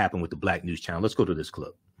what happened with the Black News Channel. Let's go to this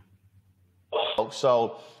clip.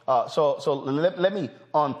 So let me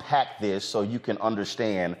unpack this so you can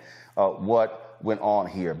understand what went on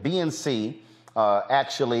here. BNC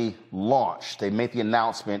actually launched. They made the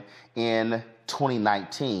announcement in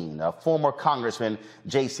 2019. Former Congressman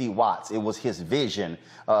J.C. Watts, it was his vision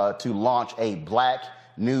to launch a Black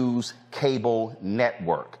News cable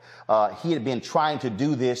network. He had been trying to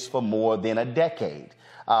do this for more than a decade.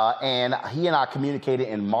 And he and I communicated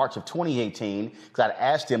in March of 2018 because I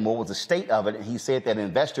asked him what was the state of it. And he said that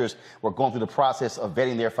investors were going through the process of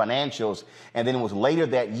vetting their financials. And then it was later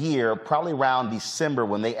that year, probably around December,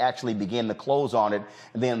 when they actually began to close on it.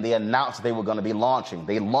 And then they announced they were going to be launching.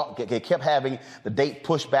 They kept having the date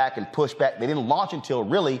pushed back and pushed back. They didn't launch until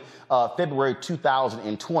really February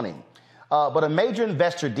 2020. But a major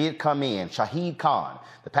investor did come in, Shahid Khan,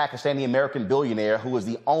 the Pakistani-American billionaire who is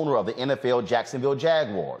the owner of the NFL Jacksonville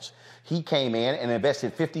Jaguars. He came in and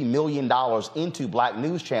invested $50 million into Black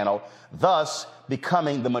News Channel, thus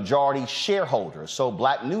becoming the majority shareholder. So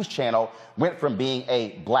Black News Channel went from being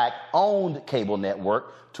a Black-owned cable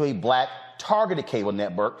network to a Black-targeted cable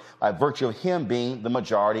network by virtue of him being the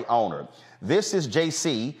majority owner. This is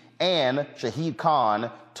JC and Shahid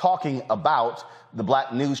Khan talking about the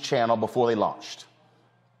Black News Channel before they launched.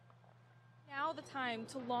 Now the time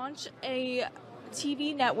to launch a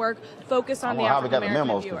TV network focused on the African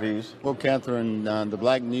American viewer. Well, Catherine, the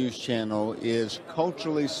Black News Channel is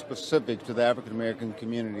culturally specific to the African American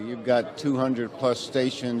community. You've got 200 plus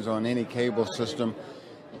stations on any cable system.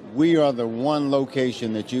 We are the one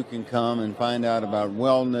location that you can come and find out about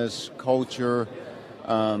wellness, culture,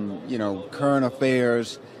 you know, current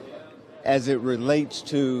affairs as it relates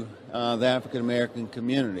to the African American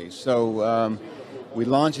community. So we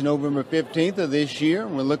launched November 15th of this year,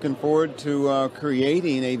 and we're looking forward to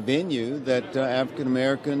creating a venue that African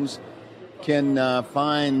Americans can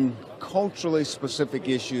find culturally specific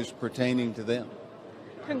issues pertaining to them.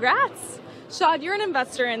 Congrats. Shad, you're an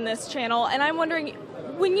investor in this channel, and I'm wondering,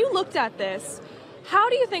 when you looked at this, how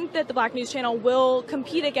do you think that the Black News Channel will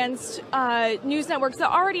compete against news networks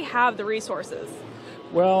that already have the resources?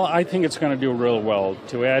 Well, I think it's going to do real well.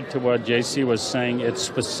 To add to what JC was saying, it's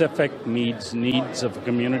specific needs of a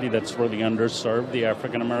community that's for the underserved, the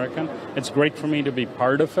African American. It's great for me to be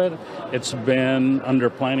part of it. It's been under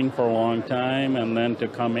planning for a long time, and then to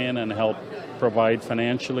come in and help provide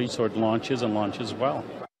financially so it launches and launches well.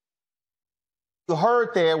 You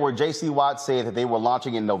heard there where J.C. Watts said that they were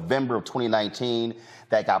launching in November of 2019.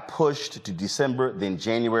 That got pushed to December, then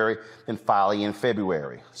January, then finally in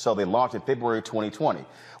February. So they launched in February 2020.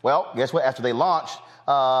 Well, guess what? After they launched,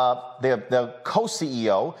 the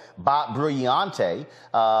co-CEO, Bob Brilliante,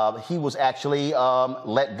 he was actually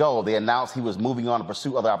let go. They announced he was moving on to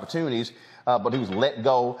pursue other opportunities, but he was let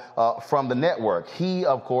go from the network. He,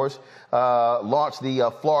 of course, launched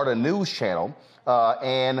the Florida News Channel.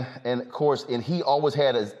 And of course, he always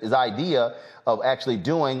had his idea of actually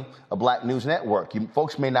doing a Black news network. You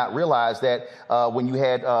folks may not realize that when you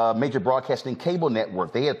had Major Broadcasting Cable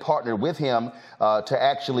Network, they had partnered with him to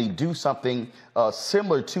actually do something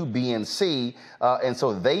similar to BNC, and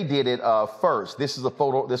so they did it first. This is a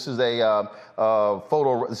photo. This is a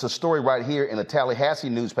photo. It's a story right here in the Tallahassee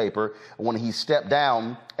newspaper when he stepped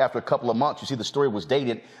down after a couple of months. You see, the story was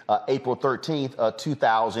dated April 13th,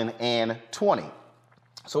 2020.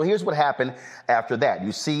 So here's what happened after that.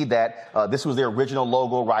 You see that this was their original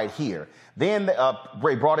logo right here. Then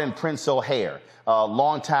they brought in Prince O'Hare,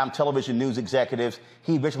 longtime television news executive.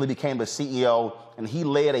 He eventually became the CEO, and he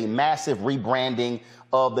led a massive rebranding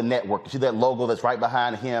of the network. You see that logo that's right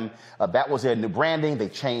behind him? That was their new branding. They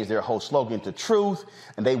changed their whole slogan to Truth,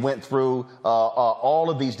 and they went through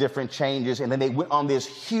all of these different changes, and then they went on this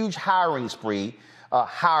huge hiring spree,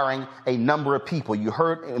 hiring a number of people. You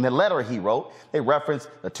heard in the letter he wrote, they referenced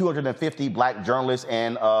the 250 Black journalists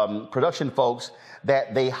and production folks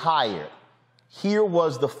that they hired. Here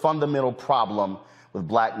was the fundamental problem with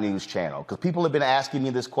Black News Channel, because people have been asking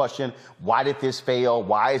me this question: why did this fail?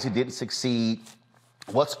 Why is it didn't succeed?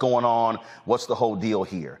 What's going on? What's the whole deal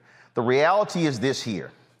here? The reality is this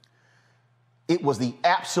here. It was the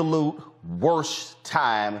absolute worst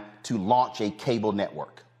time to launch a cable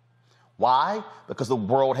network. Why? Because the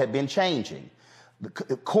world had been changing. The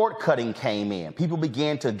cord cutting came in. People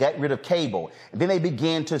began to get rid of cable, and then they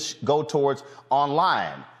began to go towards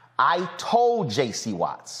online. I told J.C.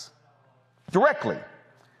 Watts directly,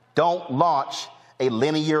 don't launch a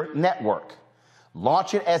linear network.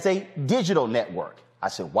 Launch it as a digital network. I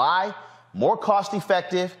said, why? More cost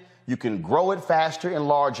effective. You can grow it faster and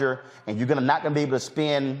larger, and you're not going to be able to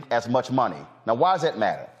spend as much money. Now, why does that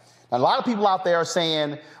matter? Now, a lot of people out there are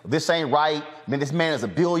saying, this ain't right. Man, this man is a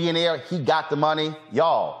billionaire. He got the money.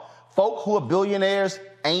 Y'all, folk who are billionaires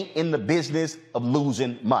ain't in the business of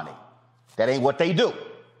losing money. That ain't what they do.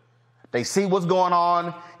 They see what's going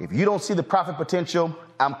on. If you don't see the profit potential,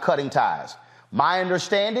 I'm cutting ties. My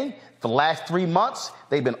understanding, for the last 3 months,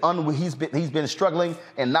 he's been struggling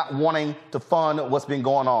and not wanting to fund what's been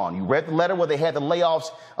going on. You read the letter where they had the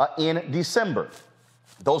layoffs in December.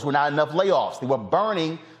 Those were not enough layoffs. They were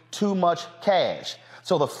burning too much cash.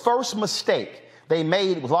 So the first mistake they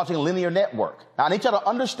made was launching a linear network. Now, I need y'all to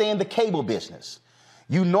understand the cable business.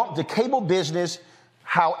 You know, the cable business,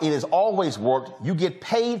 how it has always worked, you get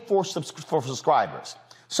paid for subscribers.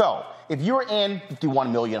 So if you're in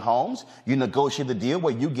 51 million homes, you negotiate the deal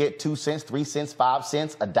where you get 2 cents, 3 cents, 5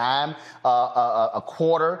 cents, a dime, a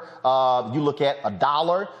quarter. You look at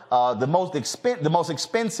 $1. The most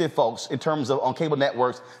expensive folks in terms of on cable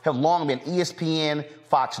networks have long been ESPN,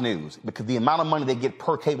 Fox News, because the amount of money they get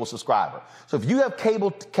per cable subscriber. So if you have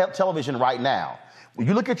cable television right now, when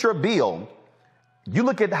you look at your bill, you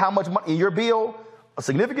look at how much money in your bill, a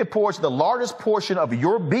significant portion, the largest portion of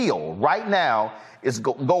your bill right now is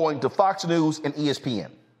going to Fox News and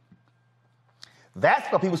ESPN.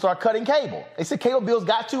 That's why people start cutting cable. They said cable bills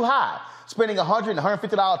got too high, spending $100, $150,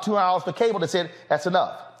 $200 for cable. They said that's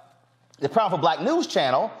enough. The problem for Black News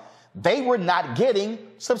Channel, they were not getting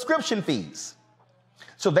subscription fees.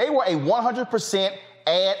 So they were a 100%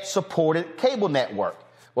 ad-supported cable network.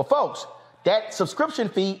 Well, folks, that subscription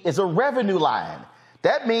fee is a revenue line.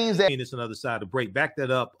 That means that it's another side to break. Back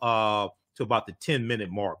that up to about the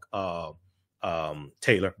 10-minute mark.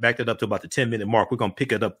 Taylor. Backed it up to about the 10-minute mark. We're going to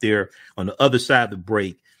pick it up there on the other side of the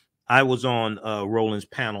break. I was on Roland's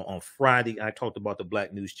panel on Friday. I talked about the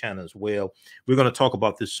Black News Channel as well. We're going to talk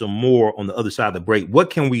about this some more on the other side of the break. What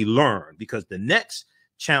can we learn? Because the next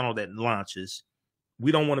channel that launches,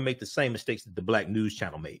 we don't want to make the same mistakes that the Black News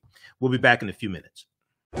Channel made. We'll be back in a few minutes.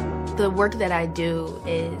 The work that I do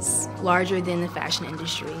is larger than the fashion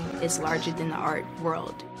industry. It's larger than the art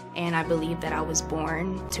world. And I believe that I was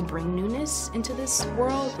born to bring newness into this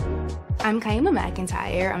world. I'm Kaima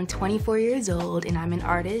McIntyre. I'm 24 years old and I'm an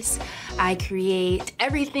artist. I create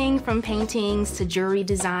everything from paintings to jewelry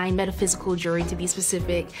design, metaphysical jewelry to be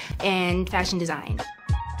specific, and fashion design.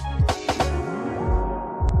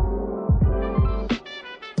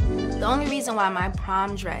 The only reason why my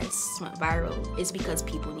prom dress went viral is because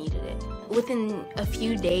people needed it. Within a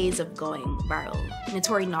few days of going viral,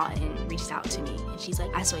 Notori Naughton reached out to me and she's like,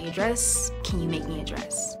 I saw your dress, can you make me a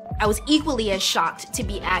dress? I was equally as shocked to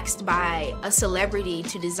be asked by a celebrity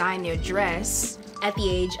to design their dress at the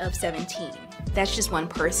age of 17. That's just one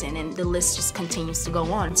person, and the list just continues to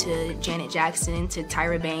go on to Janet Jackson, to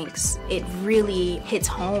Tyra Banks. It really hits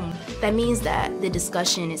home. That means that the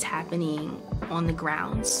discussion is happening on the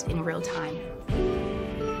grounds in real time.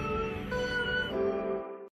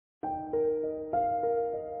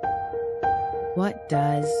 What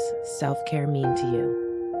does self-care mean to you?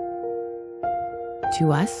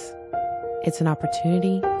 To us, it's an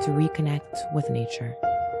opportunity to reconnect with nature.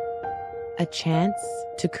 A chance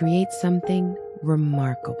to create something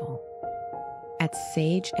remarkable. At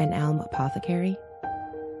Sage and Elm Apothecary,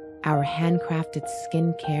 our handcrafted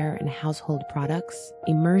skincare and household products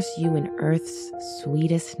immerse you in Earth's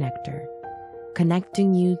sweetest nectar,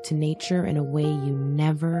 connecting you to nature in a way you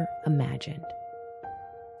never imagined.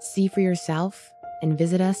 See for yourself and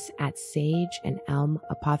visit us at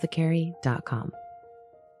sageandelmapothecary.com.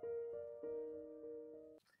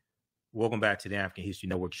 Welcome back to the African History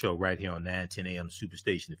Network show right here on 910 AM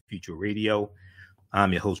Superstation, the Future Radio.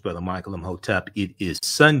 I'm your host, Brother Michael Imhotep. It is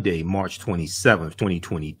Sunday, March 27th,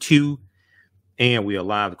 2022, and we are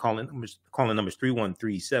live. The calling numbers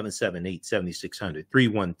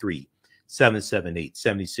 313-778-7600.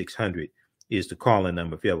 313-778-7600 is the calling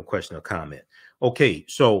number if you have a question or comment. Okay,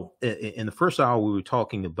 so in the first hour, we were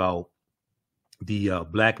talking about the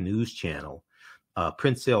Black News Channel.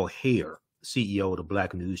 Princell Hare, CEO of the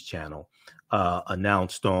Black News Channel,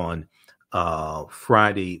 announced on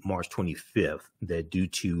Friday, March 25th, that due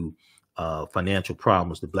to financial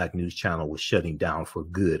problems, the Black News Channel was shutting down for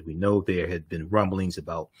good. We know there had been rumblings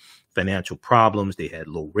about financial problems. They had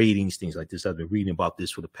low ratings, things like this. I've been reading about this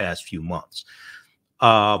for the past few months.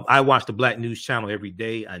 I watched the Black News Channel every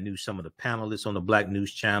day. I knew some of the panelists on the Black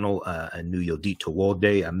News Channel. I knew Yodit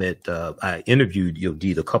Tawalde. I interviewed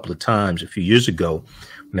Yodit a couple of times a few years ago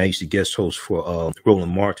when I used to guest host for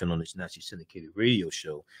Roland Martin on his nationally syndicated radio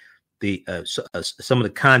show. Some of the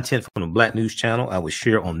content from the Black News Channel I would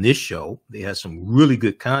share on this show. They had some really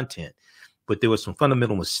good content, but there were some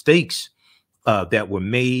fundamental mistakes that were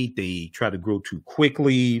made. They tried to grow too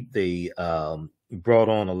quickly. They brought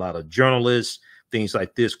on a lot of journalists, things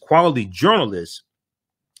like this, quality journalists,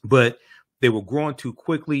 but they were growing too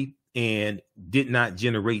quickly and did not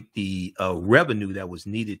generate the revenue that was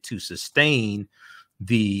needed to sustain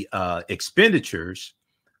the expenditures.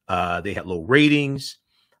 They had low ratings.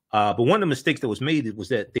 But one of the mistakes that was made was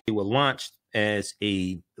that they were launched as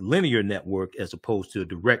a linear network as opposed to a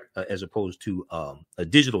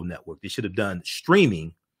digital network. They should have done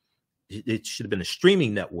streaming. It should have been a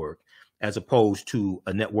streaming network as opposed to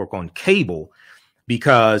a network on cable,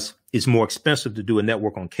 because it's more expensive to do a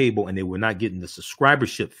network on cable, and they were not getting the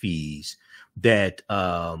subscribership fees that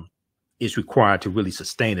is required to really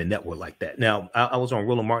sustain a network like that. Now, I was on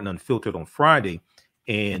Roland Martin Unfiltered on Friday,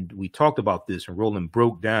 and we talked about this, and Roland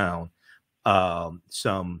broke down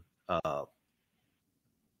some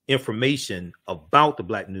information about the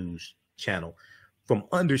Black News Channel from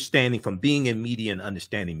being in media and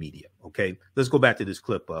understanding media. Okay, let's go back to this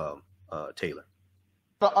clip, Taylor.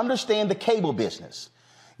 To understand the cable business,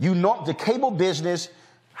 you know the cable business,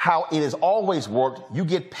 how it has always worked. You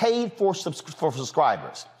get paid for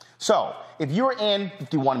subscribers. So if you're in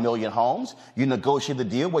 51 million homes, you negotiate the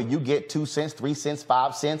deal where you get 2 cents, 3 cents,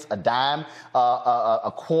 5 cents, a dime,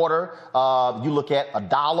 a quarter. You look at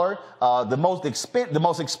 $1. The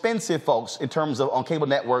most expensive folks in terms of on cable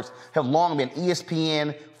networks have long been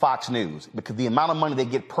ESPN, Fox News, because the amount of money they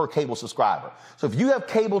get per cable subscriber. So if you have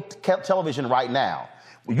cable television right now,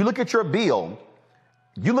 when you look at your bill,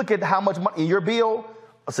 you look at how much money in your bill,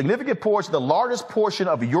 a significant portion, the largest portion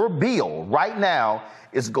of your bill right now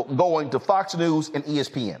is going to Fox News and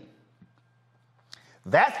ESPN.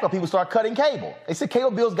 That's when people start cutting cable. They said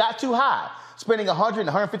cable bills got too high. Spending $100 and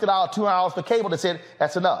 $150, $200 for cable, they said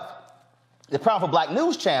that's enough. The problem for Black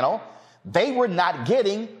News Channel, they were not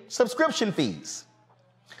getting subscription fees.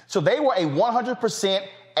 So they were a 100%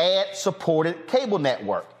 ad-supported cable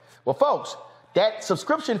network. Well, folks, that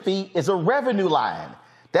subscription fee is a revenue line.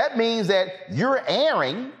 That means that you're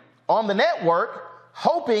airing on the network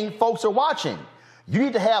hoping folks are watching. You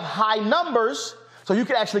need to have high numbers so you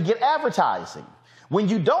can actually get advertising. When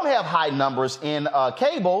you don't have high numbers in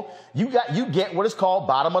cable, you get what is called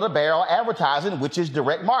bottom of the barrel advertising, which is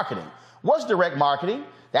direct marketing. What's direct marketing?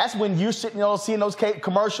 That's when you're sitting, seeing those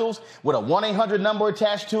commercials with a 1-800 number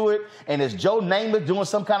attached to it, and it's Joe Namath doing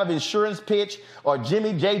some kind of insurance pitch, or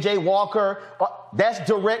Jimmy J.J. Walker. That's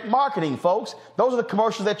direct marketing, folks. Those are the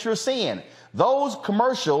commercials that you're seeing. Those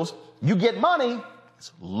commercials, you get money,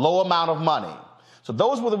 it's a low amount of money. So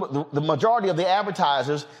those were the majority of the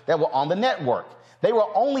advertisers that were on the network. They were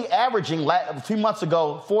only averaging, a few months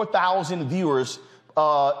ago, 4,000 viewers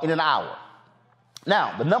in an hour.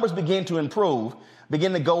 Now, the numbers begin to improve,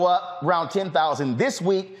 begin to go up around 10,000 this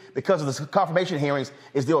week because of the confirmation hearings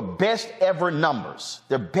is their best ever numbers.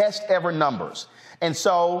 Their best ever numbers. And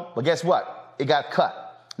so, but guess what? It got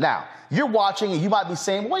cut. Now, you're watching and you might be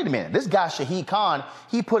saying, wait a minute, this guy Shahid Khan,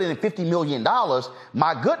 he put in $50 million.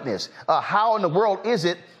 My goodness, how in the world is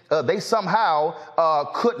it they somehow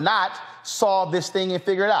could not solve this thing and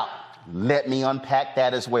figure it out? Let me unpack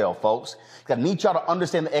that as well, folks. I need y'all to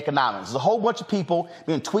understand the economics. There's a whole bunch of people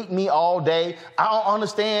been tweeting me all day. I don't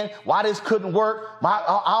understand why this couldn't work.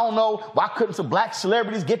 I don't know. Why couldn't some black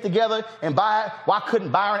celebrities get together and buy it? Why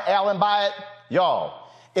couldn't Byron Allen buy it? Y'all,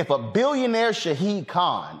 if a billionaire Shahid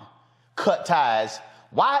Khan cut ties,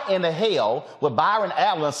 why in the hell would Byron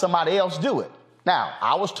Allen or somebody else do it? Now,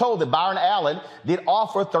 I was told that Byron Allen did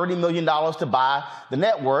offer $30 million to buy the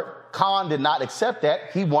network. Khan did not accept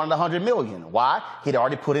that. He wanted $100 million. Why? He'd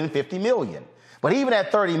already put in $50 million. But even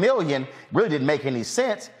at $30 million, really didn't make any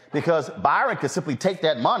sense because Byron could simply take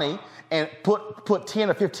that money and put 10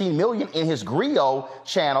 or 15 million in his Griot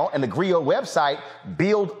channel and the Griot website,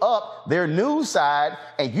 build up their news side,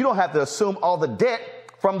 and you don't have to assume all the debt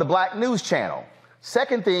from the Black News Channel.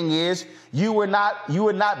 Second thing is you were not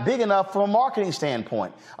big enough from a marketing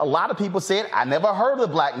standpoint. A lot of people said, I never heard of the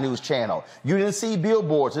Black News Channel. You didn't see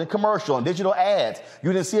billboards and commercial and digital ads.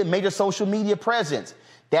 You didn't see a major social media presence.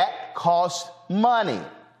 That costs money.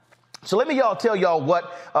 So let me tell y'all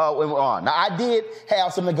what went on. Now, I did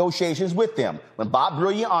have some negotiations with them. When Bob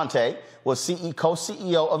Brilliante was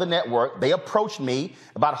co-CEO of the network, they approached me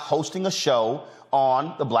about hosting a show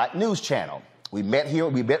on the Black News Channel. We met here,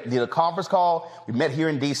 did a conference call, we met here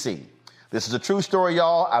in D.C. This is a true story,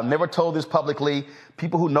 y'all. I've never told this publicly.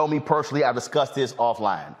 People who know me personally, I've discussed this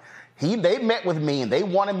offline. They met with me and they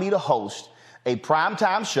wanted me to host a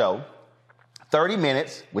primetime show, 30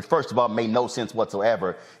 minutes, which first of all made no sense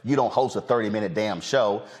whatsoever. You don't host a 30-minute damn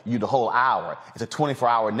show, you do the whole hour. It's a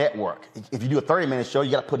 24-hour network. If you do a 30-minute show,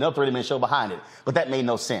 you got to put another 30-minute show behind it. But that made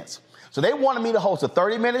no sense. So they wanted me to host a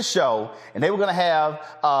 30-minute show, and they were going to have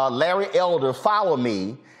Larry Elder follow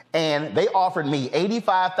me, and they offered me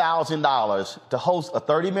 $85,000 to host a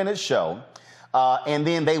 30-minute show. And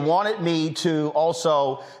then they wanted me to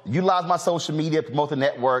also utilize my social media, promote the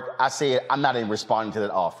network. I said, I'm not even responding to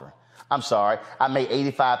that offer. I'm sorry. I made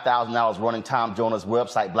 $85,000 running Tom Jones'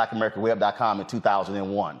 website, blackamericaweb.com, in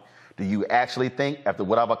 2001. Do you actually think, after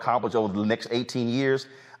what I've accomplished over the next 18 years,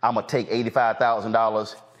 I'm going to take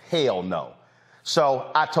 $85,000? Hell no.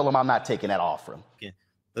 So I told him I'm not taking that offer. Okay.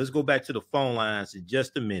 Let's go back to the phone lines in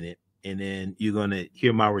just a minute, and then you're going to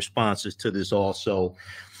hear my responses to this also.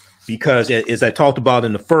 Because as I talked about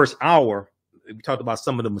in the first hour, we talked about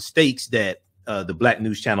some of the mistakes that the Black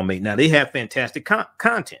News Channel made. Now, they have fantastic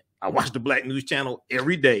content. I watch the Black News Channel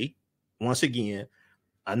every day. Once again,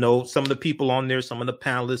 I know some of the people on there, some of the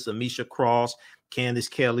panelists, Amisha Cross, Candace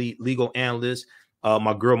Kelly, legal analyst,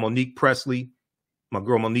 my girl Monique Presley. My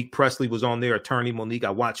girl Monique Presley was on there, attorney Monique.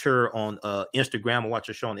 I watch her on Instagram. I watch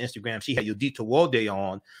her show on Instagram. She had Yodita Wode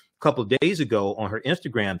on a couple of days ago on her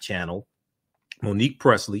Instagram channel, Monique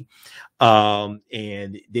Presley.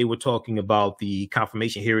 And they were talking about the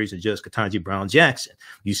confirmation hearings of Judge Ketanji Brown Jackson.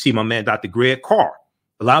 You see my man, Dr. Greg Carr.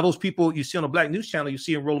 A lot of those people you see on the Black News Channel, you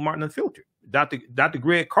see in Roland Martin Unfiltered. Dr.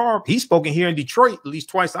 Greg Carr, he's spoken here in Detroit at least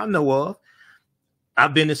twice I know of.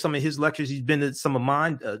 I've been to some of his lectures. He's been to some of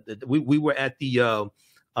mine. We were at the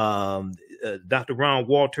Dr. Ron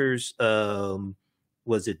Walters,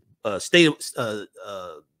 State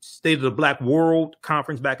of the Black World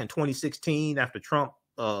conference back in 2016 after Trump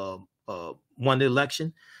won the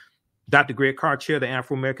election. Dr. Greg Carr, chair of the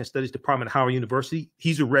Afro-American Studies Department at Howard University.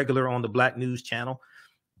 He's a regular on the Black News Channel.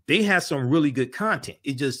 they had some really good content.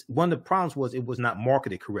 It just, one of the problems was it was not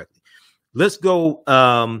marketed correctly. Let's go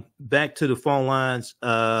back to the phone lines.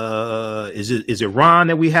 Is it Ron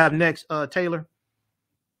that we have next, Taylor?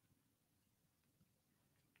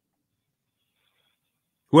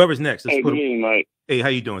 Whoever's next. Hey, good evening, Mike. Hey, how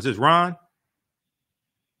you doing? Is this Ron?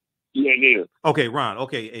 Yeah, it is. Okay, Ron.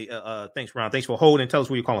 Okay, thanks, Ron. Thanks for holding. Tell us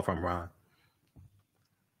where you're calling from, Ron.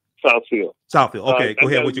 Southfield. Southfield. Okay, go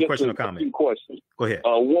ahead with your question or comment. Two questions. Go ahead.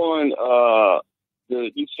 One,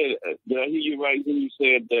 you said, did I hear you right when you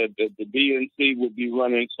said that the DNC would be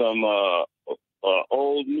running some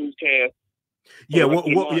old newscasts? Yeah, what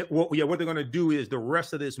they're going to do is the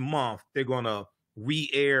rest of this month they're going to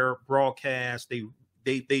re-air broadcast. They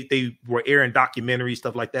were airing documentaries,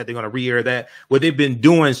 stuff like that. They're going to re-air that. What they've been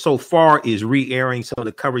doing so far is re-airing some of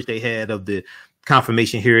the coverage they had of the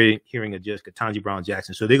confirmation hearing of Judge Ketanji Brown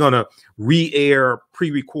Jackson. So they're going to re-air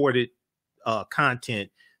pre-recorded content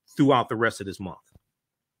throughout the rest of this month.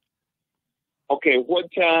 Okay,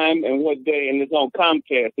 what time and what day? And it's on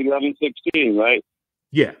Comcast, 11/16, right?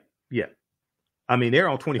 Yeah. I mean, they're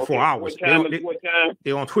on 24 hours. What time?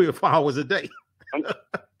 They're on 24 hours a day.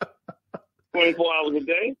 24 hours a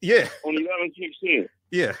day? Yeah. On 11/16.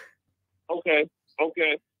 Yeah. Okay.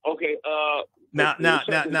 Now,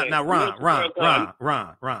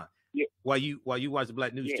 Ron. Yeah. While you watch the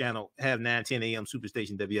Black News Channel, have 9:10 a.m.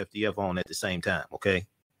 Superstation WFDF on at the same time. Okay.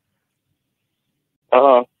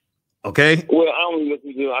 Okay. Well, I don't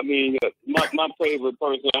listen to. I mean, my favorite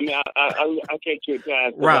person. I mean, I catch your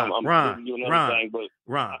time. Ron.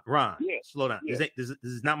 Yeah. Slow down. Yeah. This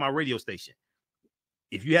is not my radio station.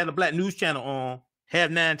 If you had the Black News Channel on, have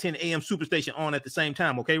 9:10 a.m. Superstation on at the same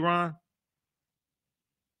time. Okay, Ron.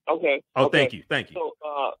 Okay. Oh, thank you. So,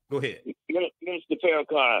 go ahead. Minister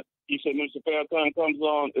Farrakhan. You said Minister Farrakhan comes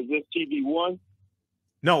on. Is this TV1?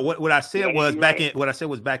 No. What I said was back in. What I said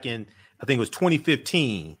was back in. I think it was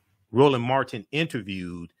 2015. Roland Martin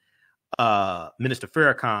interviewed Minister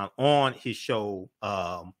Farrakhan on his show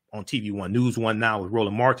on TV1 News One Now with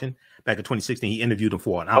Roland Martin back in 2016. He interviewed him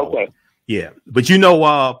for an hour. Okay. Yeah, but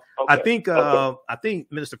I think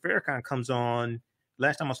Minister Farrakhan comes on.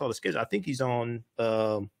 Last time I saw the schedule, I think he's on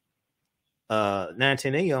 9:10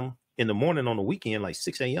 a.m. in the morning on the weekend, like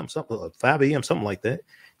 6 a.m. something, 5 a.m. something like that.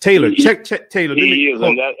 Taylor, check Taylor. He is,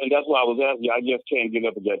 and that's why I was asking you. I just can't get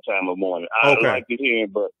up at that time of morning. I like to hear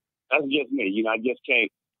him, but that's just me. You know, I just can't.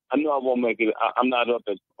 I know I won't make it. I'm not up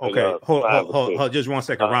at. Okay, hold just 1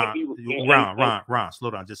 second, Ron,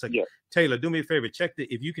 slow down, just a second. Yeah. Taylor, do me a favor.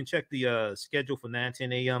 If you can check the schedule for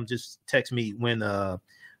 9:10 a.m. Just text me when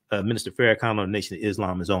Minister Farrakhan on the Nation of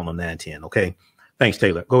Islam is on 9:10. Okay, thanks,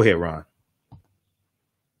 Taylor. Go ahead, Ron.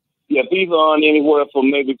 Yeah, if he's on anywhere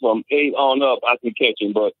from 8 on up, I can catch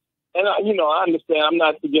him. But I understand. I'm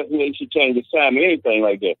not suggesting that he should change his time or anything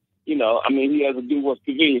like that. You know, I mean, he has to do what's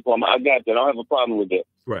convenient for him. I got that. I don't have a problem with that.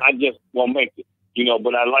 Right. I just won't make it. You know,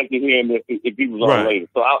 but I'd like to hear him if he was on later.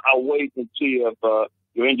 So I'll wait and see if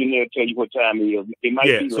your engineer tell you what time he is. It might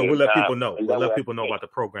be so we'll let people know. We'll let people know about the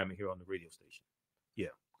programming here on the radio station. Yeah,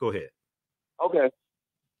 go ahead. Okay.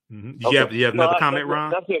 Mm-hmm. Do you have another comment,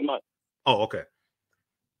 Ron? That's it, Mike. Oh, okay.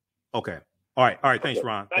 Okay. All right. Thanks,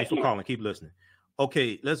 Ron. Thanks for calling. Keep listening.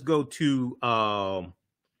 Okay, let's go to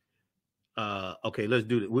okay, let's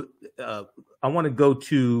do it. I want to go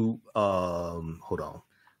to hold on.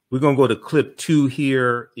 We're gonna go to clip 2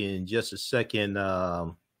 here in just a second,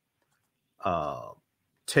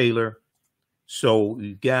 Taylor. So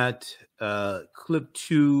we got clip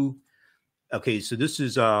 2. Okay, so this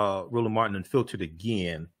is Roland Martin Unfiltered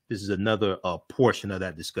again. This is another portion of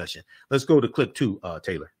that discussion. Let's go to clip 2,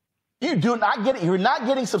 Taylor. You're not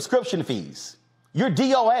getting subscription fees. You're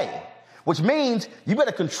DOA, which means you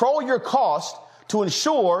better control your cost to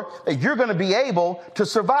ensure that you're going to be able to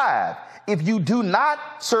survive. If you do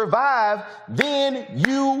not survive, then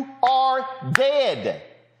you are dead.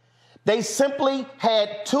 They simply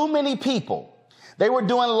had too many people. They were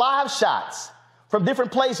doing live shots from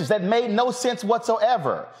different places that made no sense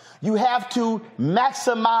whatsoever. You have to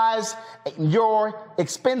maximize your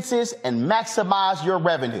expenses and maximize your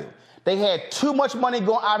revenue. They had too much money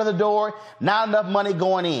going out of the door, not enough money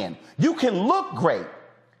going in. You can look great,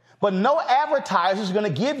 but no advertiser is going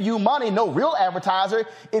to give you money, no real advertiser,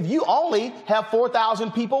 if you only have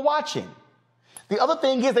 4,000 people watching. The other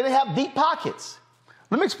thing is they didn't have deep pockets.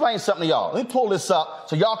 Let me explain something to y'all. Let me pull this up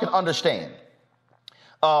so y'all can understand.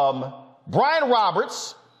 Brian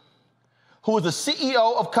Roberts, who is the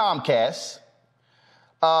CEO of Comcast,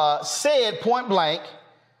 said point blank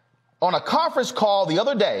on a conference call the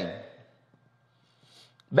other day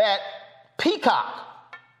that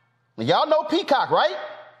Peacock, y'all know Peacock, right?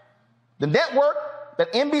 The network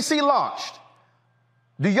that NBC launched,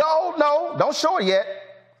 do y'all know, don't show it yet,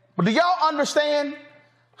 but do y'all understand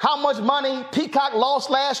how much money Peacock lost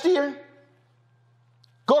last year?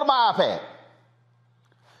 Go to my iPad.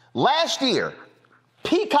 Last year,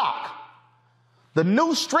 Peacock, the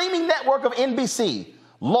new streaming network of NBC,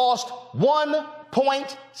 lost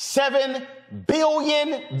 $1.7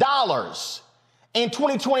 billion in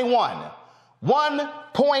 2021.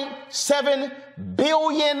 $1.7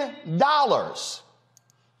 billion.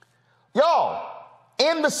 Y'all,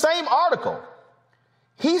 in the same article,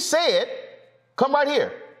 he said, come right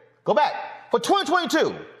here, go back. For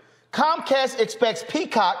 2022, Comcast expects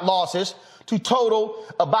Peacock losses to total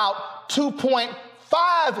about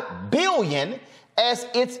 $2.5 billion as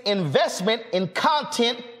its investment in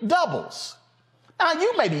content doubles. Now,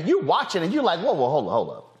 you're watching and you're like, whoa,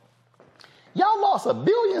 hold up. Y'all lost $1.7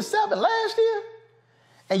 billion last year,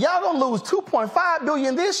 and y'all gonna lose $2.5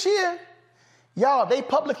 billion this year? Y'all, they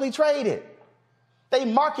publicly traded. They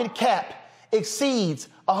market cap exceeds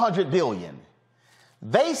 $100 billion.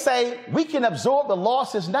 They say we can absorb the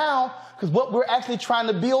losses now because what we're actually trying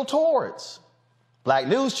to build towards. Black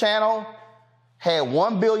News Channel had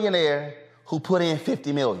one billionaire who put in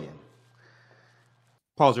 $50 million.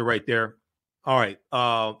 Pause it right there. All right.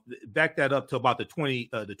 Back that up to about the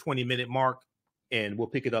 20-minute mark, and we'll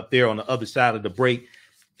pick it up there on the other side of the break.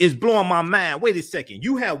 It's blowing my mind. Wait a second.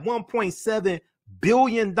 You have $1.7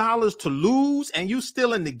 billion to lose, and you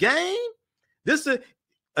still in the game? This is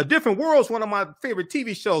a different world. Is one of my favorite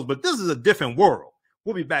TV shows, but this is a different world.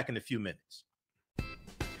 We'll be back in a few minutes.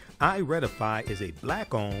 iRedify is a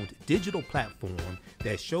Black-owned digital platform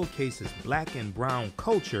that showcases Black and Brown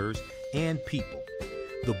cultures and people.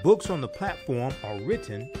 The books on the platform are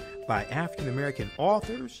written by African-American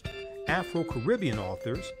authors, Afro-Caribbean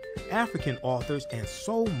authors, African authors, and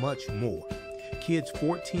so much more. Kids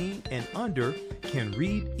 14 and under can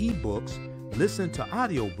read ebooks, listen to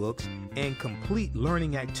audiobooks, and complete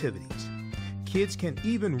learning activities. Kids can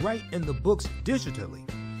even write in the books digitally.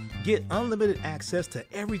 Get unlimited access to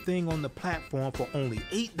everything on the platform for only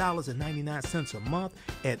 $8.99 a month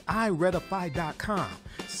at iRedify.com.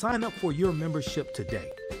 Sign up for your membership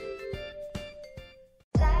today.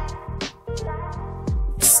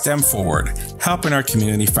 STEM Forward, helping our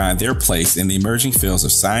community find their place in the emerging fields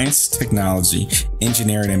of science, technology,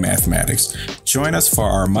 engineering, and mathematics. Join us for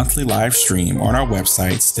our monthly live stream on our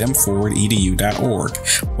website,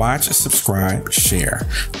 stemforwardedu.org. Watch, subscribe, share.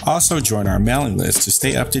 Also join our mailing list to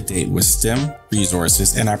stay up to date with STEM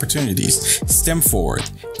resources and opportunities. STEM Forward,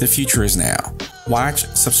 the future is now. Watch,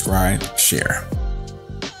 subscribe, share.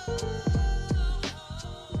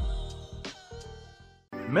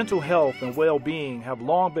 Mental health and well-being have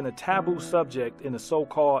long been a taboo subject in the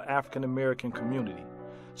so-called African American community.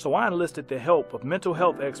 So I enlisted the help of mental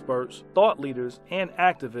health experts, thought leaders, and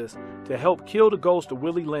activists to help kill the ghost of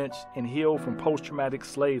Willie Lynch and heal from post-traumatic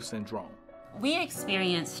slave syndrome. We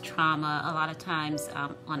experience trauma a lot of times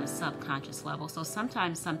on a subconscious level. So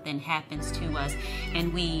sometimes something happens to us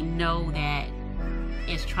and we know that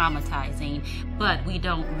it's traumatizing, but we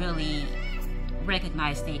don't really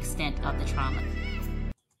recognize the extent of the trauma.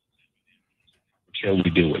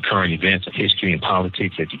 We deal with current events of history and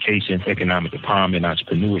politics, education, economic empowerment,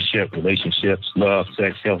 entrepreneurship, relationships, love,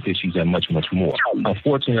 sex, health issues, and much, much more.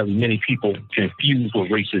 Unfortunately, many people confuse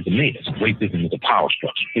what racism is. Racism is a power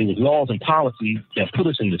structure. It was laws and policies that put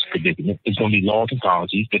us in this predicament. It's going to be laws and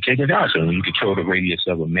policies that take us out. So when you control the radius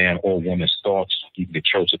of a man or woman's thoughts, you can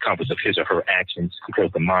control the compass of his or her actions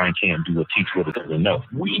because the mind can't do or teach what it doesn't know.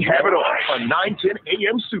 We have it on 910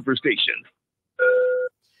 AM Superstation.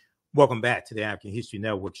 Welcome back to the African History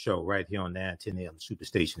Network show right here on 910 AM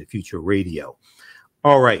Superstation, the Future Radio.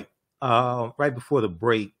 All right. Right before the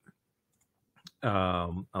break, I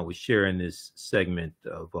was sharing this segment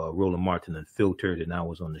of Roland Martin Unfiltered, and I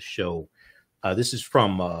was on the show. This is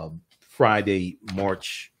from Friday,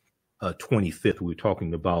 March 25th. We were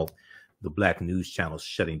talking about the Black News Channel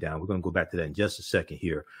shutting down. We're going to go back to that in just a second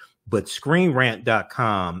here. But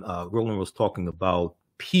ScreenRant.com, Roland was talking about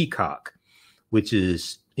Peacock, which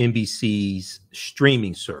is NBC's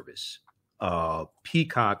streaming service.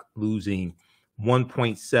 Peacock losing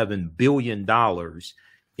 $1.7 billion in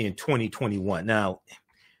 2021. Now,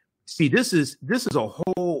 see, this is a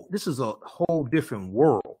whole different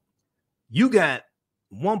world. You got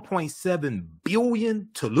 $1.7 billion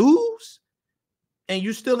to lose, and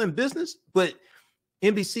you're still in business. But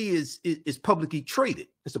NBC is publicly traded.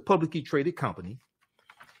 It's a publicly traded company.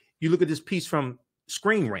 You look at this piece from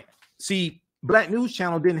Screen Rant. See, Black News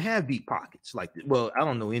Channel didn't have deep pockets like that. Well, I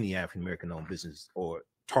don't know any African American owned business or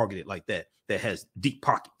targeted like that has deep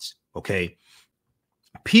pockets. Okay.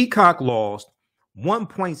 Peacock lost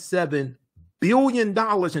 $1.7 billion in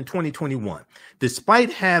 2021.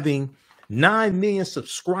 Despite having 9 million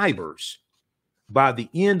subscribers by the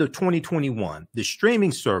end of 2021, the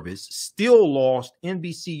streaming service still lost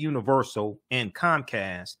NBC Universal and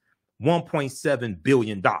Comcast $1.7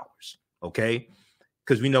 billion. Okay,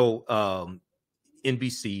 because we know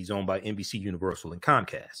NBC is owned by NBC Universal and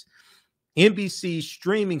Comcast. NBC's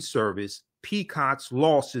streaming service, Peacock's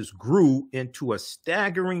losses grew into a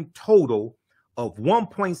staggering total of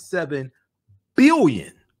 $1.7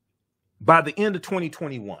 billion by the end of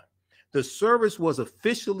 2021. The service was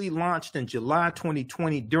officially launched in July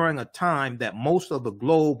 2020 during a time that most of the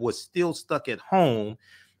globe was still stuck at home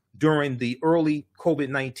during the early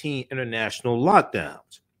COVID-19 international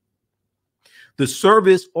lockdowns. The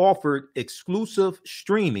service offered exclusive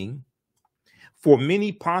streaming for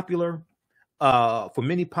many popular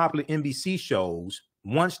NBC shows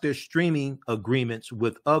once their streaming agreements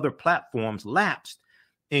with other platforms lapsed,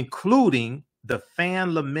 including the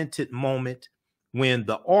fan-lamented moment when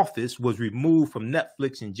The Office was removed from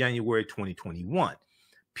Netflix in January 2021.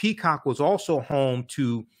 Peacock was also home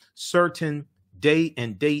to certain day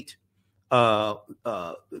and date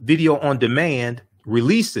video on demand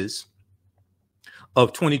releases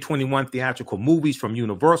of 2021 theatrical movies from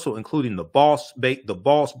Universal, including The Boss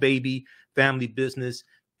Baby, Family Business,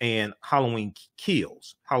 and Halloween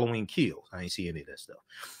Kills. I ain't see any of that stuff.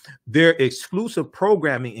 Their exclusive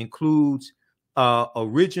programming includes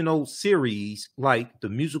original series like the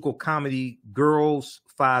musical comedy Girls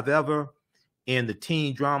Five Ever and the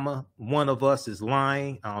teen drama One of Us is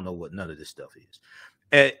Lying. I don't know what none of this stuff is.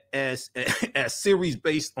 As series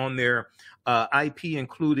based on their IP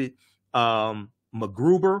included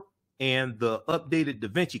MacGruber and the updated Da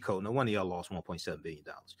Vinci Code. No wonder y'all lost $1.7 billion.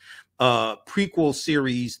 Prequel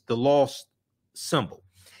series The Lost Symbol.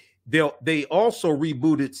 They also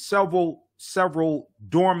rebooted several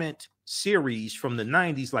dormant series from the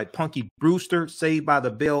 90s like Punky Brewster, Saved by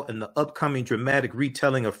the Bell, and the upcoming dramatic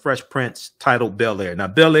retelling of Fresh Prince titled Bel Air. Now,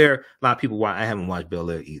 Bel Air, a lot of people watch. I haven't watched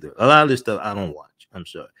Bel Air either. A lot of this stuff I don't watch. I'm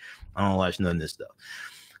sorry. I don't watch none of this stuff.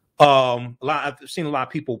 I've seen a lot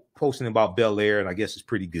of people posting about Bel Air, and I guess it's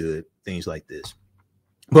pretty good, things like this.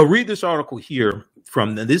 But read this article here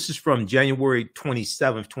this is from January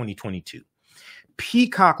 27th, 2022.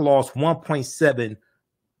 Peacock lost $1.7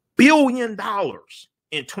 billion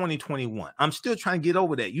in 2021. I'm still trying to get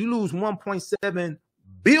over that. You lose $1.7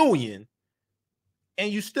 billion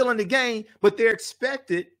and you're still in the game, but they're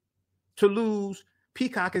expected to lose,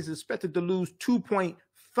 Peacock is expected to lose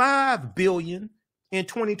 $2.5 billion in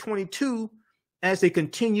 2022 as they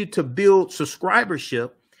continue to build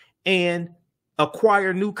subscribership and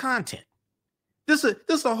acquire new content. This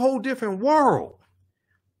is a whole different world.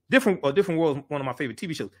 Different world is one of my favorite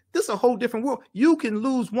TV shows. This is a whole different world. You can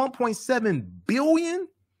lose $1.7 billion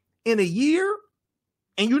in a year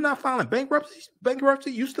and you're not filing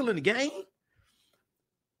bankruptcy. You still in the game?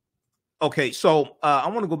 Okay, so I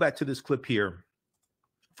want to go back to this clip here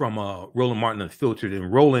from Roland Martin Unfiltered,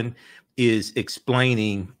 and Roland is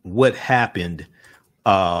explaining what happened.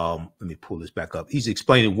 Let me pull this back up. He's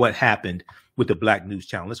explaining what happened with the Black News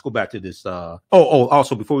Channel. Let's go back to this.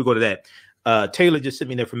 Also, before we go to that, Taylor just sent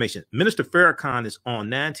me the information. Minister Farrakhan is on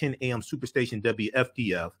 9:10 a.m. Superstation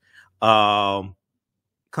WFDF.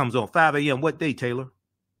 Comes on 5 a.m. What day, Taylor?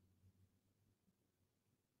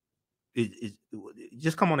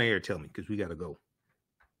 Just come on the air and tell me, because we got to go.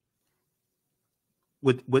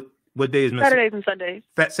 What day is Minister? Saturdays and Sundays.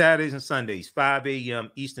 Saturdays and Sundays, 5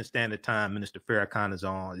 a.m. Eastern Standard Time. Minister Farrakhan is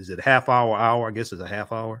on. Is it a half hour? I guess it's a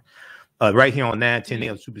half hour. Right here on 9:10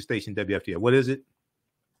 a.m. Superstation WFDF. What is it?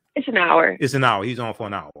 It's an hour. It's an hour. He's on for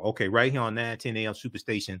an hour. Okay, right here on 9:10 a.m.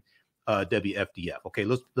 Superstation WFDF. Okay,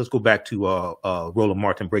 let's go back to Roland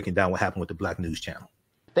Martin breaking down what happened with the Black News Channel.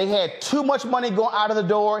 They had too much money going out of the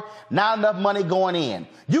door, not enough money going in.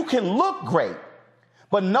 You can look great,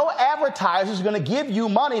 but no advertiser is going to give you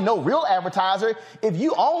money, no real advertiser, if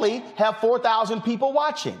you only have 4,000 people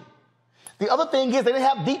watching. The other thing is they didn't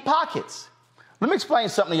have deep pockets. Let me explain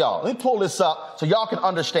something to y'all. Let me pull this up so y'all can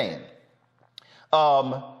understand.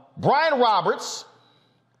 Brian Roberts,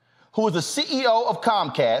 who is the CEO of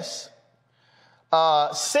Comcast,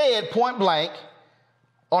 said point blank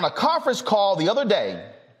on a conference call the other day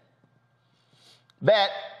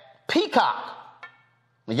that Peacock,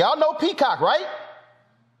 y'all know Peacock, right?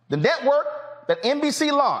 The network that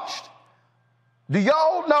NBC launched. Do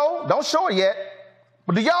y'all know, don't show it yet,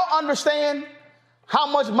 but do y'all understand how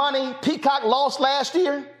much money Peacock lost last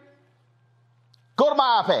year? Go to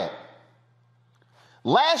my iPad.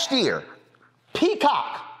 Last year,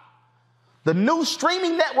 Peacock, the new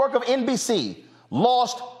streaming network of NBC,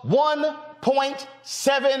 lost $1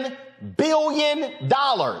 $1.7 billion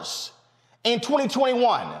in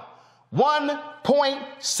 2021.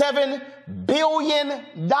 $1.7 billion.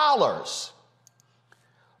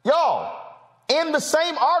 Y'all, in the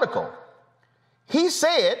same article, he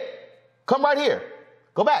said, come right here,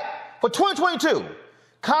 go back. For 2022,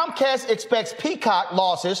 Comcast expects Peacock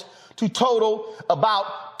losses to total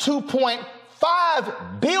about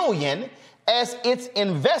 $2.5 billion as its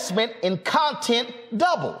investment in content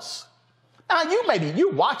doubles. Now,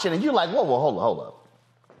 you're watching and you're like, whoa, hold up.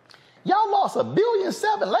 Y'all lost $1.7 billion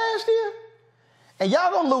last year, and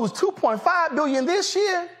y'all gonna lose $2.5 billion this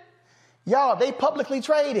year? Y'all, they publicly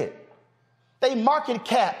traded. They market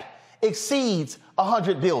cap exceeds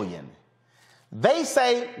 $100 billion. They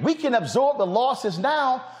say we can absorb the losses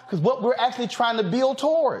now because what we're actually trying to build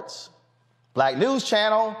towards. Black News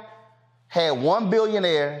Channel had one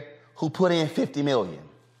billionaire who put in $50 million.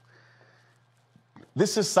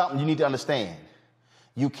 This is something you need to understand.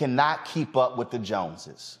 You cannot keep up with the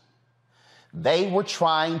Joneses. They were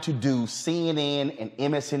trying to do CNN and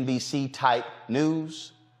MSNBC type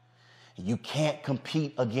news. You can't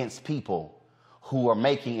compete against people who are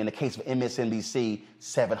making, in the case of MSNBC,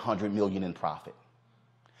 $700 million in profit.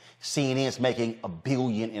 CNN is making $1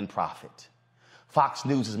 billion in profit. Fox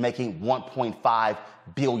News is making $1.5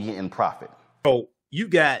 billion in profit. So you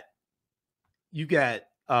got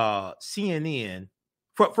CNN.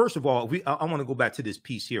 First of all, I want to go back to this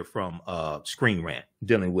piece here from Screen Rant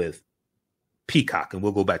dealing with Peacock, and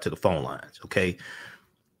we'll go back to the phone lines. Okay.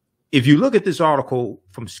 If you look at this article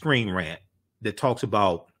from Screen Rant that talks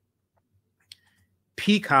about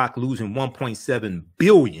Peacock losing $1.7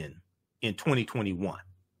 billion in 2021.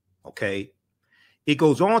 Okay. It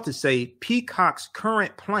goes on to say Peacock's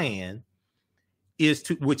current plan is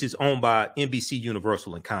to, which is owned by NBC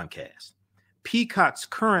Universal and Comcast. Peacock's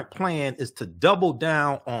current plan is to double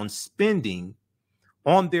down on spending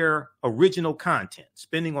on their original content,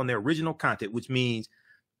 which means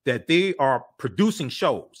that they are producing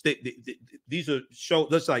shows. These are shows,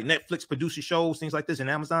 just like Netflix produces shows, things like this, and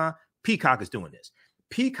Amazon. Peacock is doing this.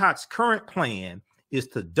 Peacock's current plan is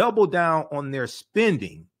to double down on their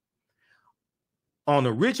spending on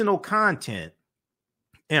original content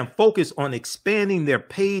and focus on expanding their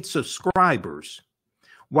paid subscribers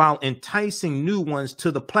while enticing new ones to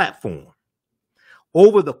the platform.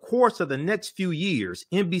 Over the course of the next few years,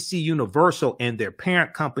 NBC Universal and their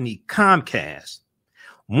parent company Comcast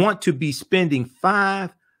want to be spending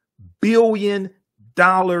 $5 billion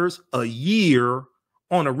a year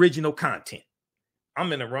on original content.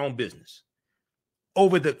 I'm in the wrong business.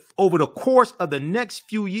 Over the course of the next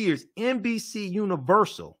few years, NBC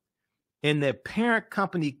Universal and their parent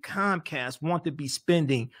company Comcast want to be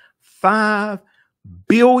spending $5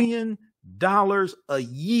 billion a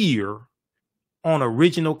year on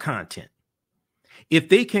original content. If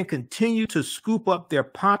they can continue to scoop up their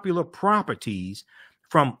popular properties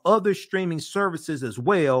from other streaming services as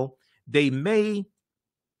well, they may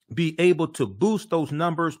be able to boost those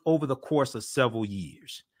numbers over the course of several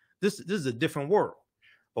years. This is a different world.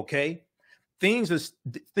 Okay. Things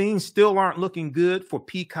still aren't looking good for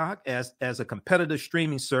Peacock as a competitive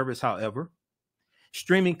streaming service. However,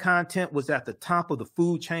 streaming content was at the top of the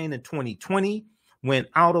food chain in 2020 when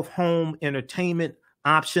out-of-home entertainment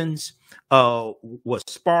options was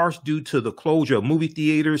sparse due to the closure of movie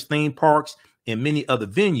theaters, theme parks, and many other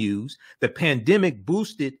venues. The pandemic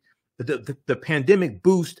boosted the pandemic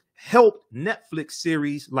boost helped Netflix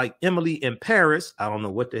series like Emily in Paris. I don't know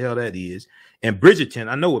what the hell that is. And Bridgerton.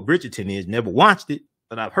 I know what Bridgerton is. Never watched it,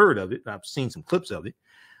 but I've heard of it. I've seen some clips of it.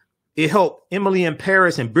 It helped Emily in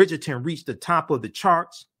Paris and Bridgerton reach the top of the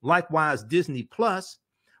charts. Likewise, Disney Plus,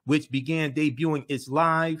 which began debuting its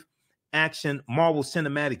live action Marvel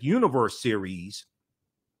Cinematic Universe series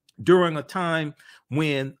during a time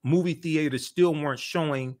when movie theaters still weren't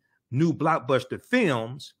showing new blockbuster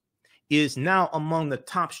films, is now among the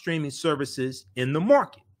top streaming services in the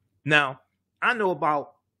market. Now, I know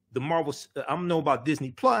about the Marvel, I know about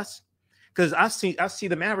Disney Plus because I see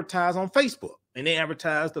them advertise on Facebook, and they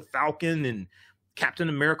advertise the Falcon and Captain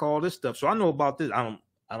America, all this stuff. So I know about this. I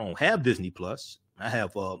don't have Disney Plus. I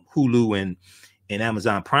have Hulu and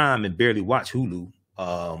Amazon Prime and barely watch Hulu.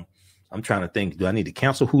 I'm trying to think, do I need to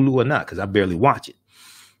cancel Hulu or not? Because I barely watch it.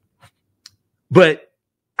 But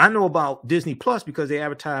I know about Disney Plus because they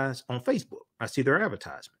advertise on Facebook. I see their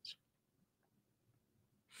advertisements.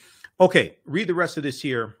 Okay, read the rest of this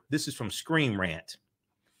here. This is from Screen Rant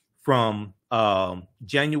from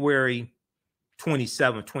January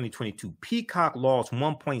 27, 2022. Peacock lost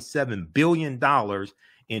 $1.7 billion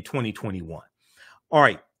in 2021. All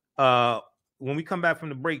right. when we come back from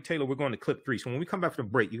the break, Taylor, we're going to clip 3. So when we come back from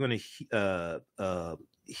the break, you're going to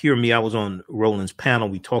hear me. I was on Roland's panel.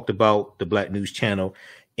 We talked about the Black News Channel,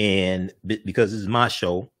 and because this is my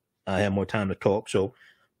show, I have more time to talk. So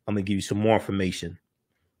I'm going to give you some more information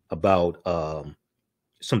about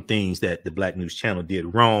some things that the Black News Channel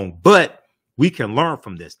did wrong, but we can learn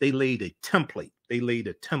from this. They laid a template.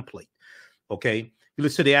 Okay. You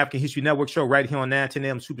listen to the African History Network show right here on 910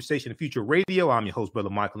 AM Superstation and Future Radio. I'm your host, Brother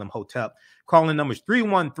Michael Imhotep. Calling numbers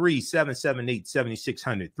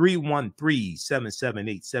 313-778-7600.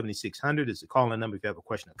 313-778-7600 is the calling number if you have a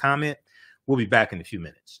question or comment. We'll be back in a few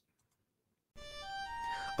minutes.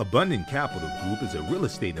 Abundant Capital Group is a real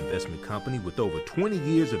estate investment company with over 20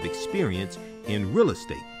 years of experience in real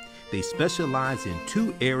estate. They specialize in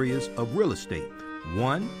 2 areas of real estate.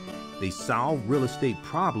 1, they solve real estate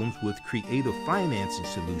problems with creative financing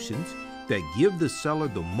solutions that give the seller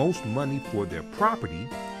the most money for their property.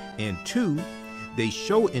 And 2, they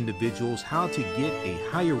show individuals how to get a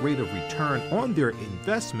higher rate of return on their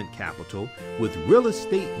investment capital with real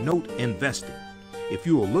estate note investing. If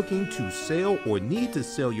you are looking to sell or need to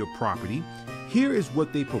sell your property, here is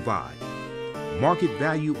what they provide. Market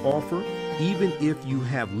value offer, even if you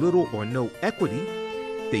have little or no equity.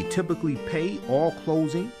 They typically pay all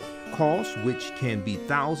closing costs, which can be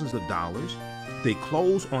thousands of dollars. They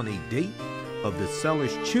close on a date of the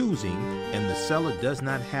seller's choosing, and the seller does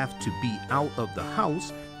not have to be out of the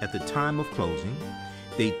house at the time of closing.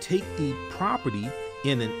 They take the property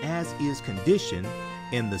in an as-is condition,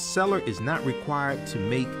 and the seller is not required to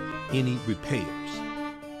make any repairs.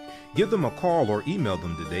 Give them a call or email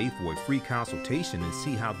them today for a free consultation and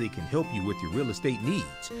see how they can help you with your real estate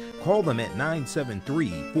needs. Call them at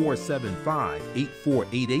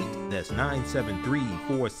 973-475-8488. That's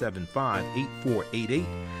 973-475-8488.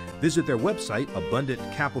 Visit their website,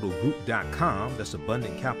 abundantcapitalgroup.com. That's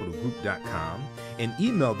abundantcapitalgroup.com. And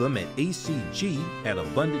email them at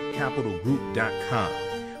acg@abundantcapitalgroup.com.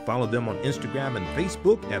 Follow them on Instagram and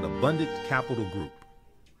Facebook at Abundant Capital Group.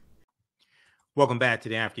 Welcome back to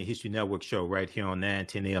the African History Network show right here on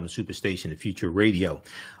 910 AM Superstation and Future Radio.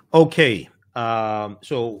 Okay,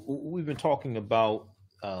 so we've been talking about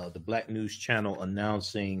the Black News Channel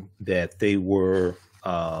announcing that they were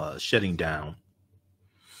shutting down.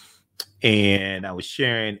 And I was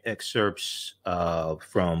sharing excerpts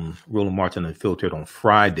from Roland Martin Unfiltered on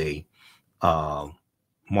Friday,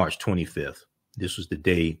 March 25th. This was the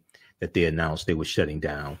day that they announced they were shutting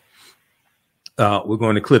down. We're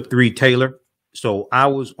going to clip 3, Taylor. So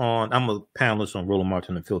I'm a panelist on Roland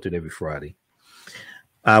Martin Unfiltered every Friday.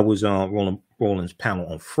 I was on Roland's panel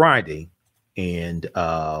on Friday, and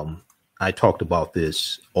I talked about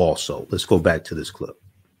this also. Let's go back to this clip.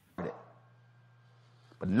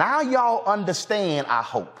 But now y'all understand, I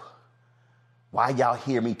hope, why y'all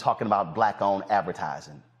hear me talking about Black-owned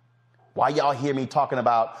advertising. Why y'all hear me talking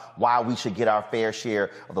about why we should get our fair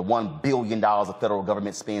share of the $1 billion the federal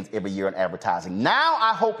government spends every year on advertising. Now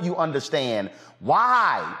I hope you understand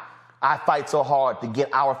why I fight so hard to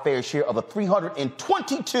get our fair share of the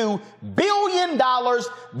 $322 billion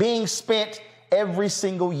being spent every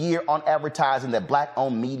single year on advertising that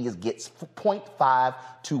Black-owned media gets 0.5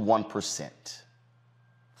 to 1%.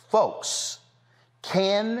 Folks,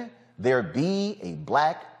 can there be a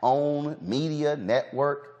Black-owned media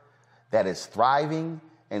network that is thriving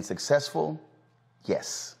and successful?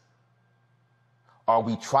 Yes. Are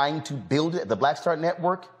we trying to build it at the Black Star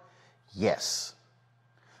Network? Yes.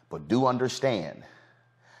 But do understand,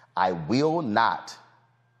 I will not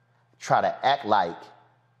try to act like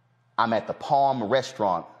I'm at the Palm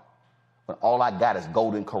restaurant when all I got is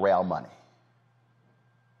Golden Corral money.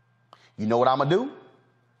 You know what I'm going to do?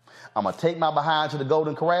 I'm going to take my behind to the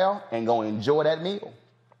Golden Corral and go enjoy that meal.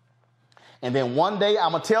 And then one day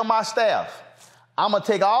I'm going to tell my staff, I'm going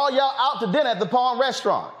to take all y'all out to dinner at the Palm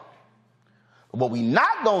restaurant. But what we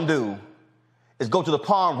not going to do is go to the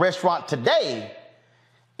Palm restaurant today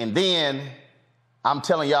and then I'm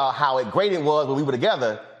telling y'all how great it was when we were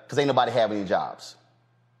together because ain't nobody having any jobs.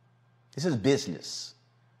 This is business.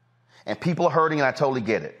 And people are hurting and I totally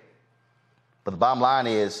get it. But the bottom line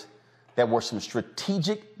is there were some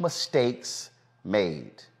strategic mistakes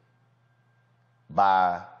made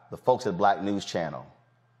by the folks at Black News Channel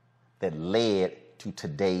that led to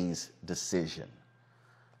today's decision.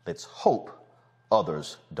 Let's hope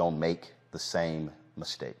others don't make the same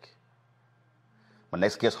mistake. My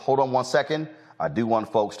next guest, hold on one second. I do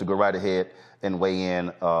want folks to go right ahead and weigh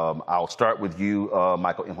in. I'll start with you,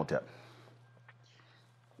 Michael Imhotep.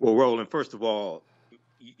 Well, Roland, first of all,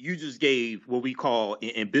 you just gave what we call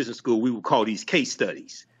in business school, we would call these case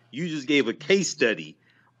studies. You just gave a case study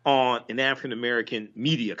on an African-American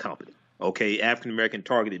media company. Okay, African American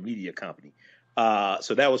targeted media company.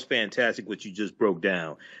 So that was fantastic what you just broke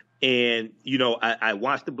down. And you know, I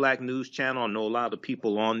watched the Black News Channel. I know a lot of the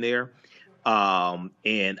people on there.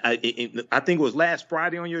 And I think it was last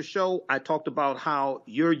Friday on your show, I talked about how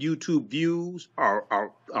your YouTube views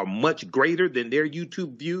are much greater than their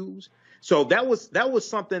YouTube views. So that was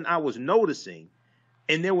something I was noticing,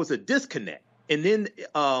 and there was a disconnect. And then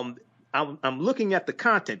I'm looking at the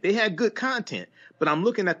content. They had good content, but I'm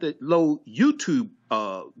looking at the low YouTube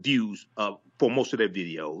views for most of their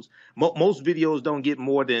videos. Most videos don't get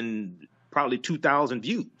more than probably 2,000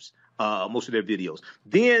 views. Most of their videos.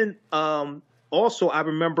 Then also, I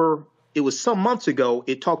remember it was some months ago,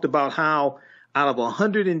 it talked about how out of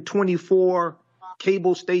 124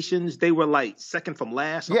 cable stations, they were like second from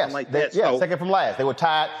last, something like that. Yeah, second from last. They were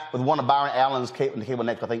tied with one of Byron Allen's cable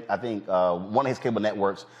networks. I think one of his cable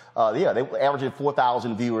networks. They were averaging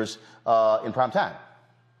 4,000 viewers in prime time.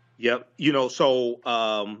 Yep. You know, so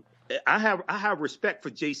I have respect for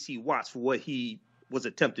J.C. Watts for what he was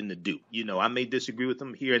attempting to do. You know, I may disagree with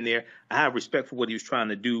him here and there. I have respect for what he was trying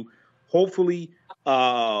to do. Hopefully,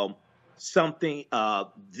 something,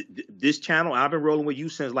 this channel, I've been rolling with you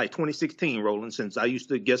since like 2016, Roland, since I used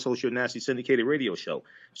to guest host your nationally syndicated radio show.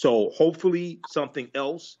 So hopefully something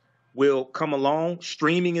else will come along.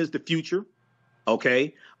 Streaming is the future.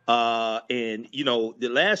 Okay. And you know,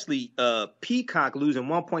 lastly, Peacock losing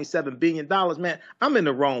 $1.7 billion, man, I'm in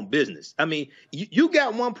the wrong business. I mean, you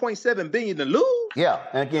got $1.7 billion to lose. Yeah,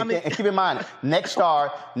 and keep in mind,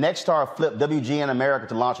 Nexstar flipped WGN America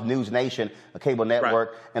to launch News Nation, a cable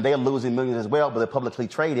network, and they're losing millions as well, but they're publicly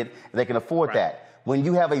traded, and they can afford that. When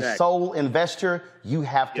you have a sole investor, you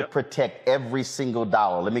have to protect every single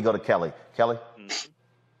dollar. Let me go to Kelly. Kelly?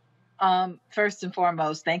 First and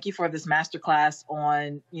foremost, thank you for this masterclass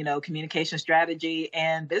on, communication strategy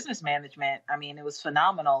and business management. I mean, it was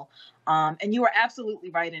phenomenal. And you were absolutely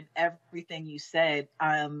right in everything you said.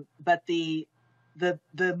 But the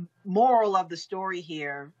moral of the story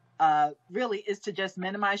here really is to just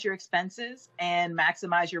minimize your expenses and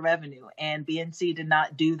maximize your revenue. And BNC did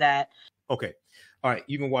not do that. Okay. All right.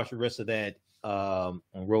 You can watch the rest of that on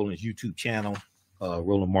Roland's YouTube channel.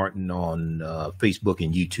 Roland Martin on Facebook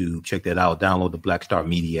and YouTube. Check that out. Download the Black Star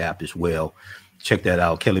Media app as well. Check that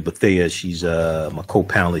out. Kelly Bethea, she's my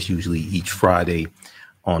co-panelist usually each Friday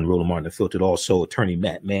on Roland Martin Unfiltered. Also, attorney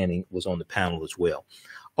Matt Manning was on the panel as well.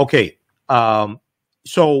 Okay.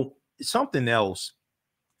 So something else.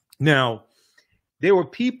 Now, there were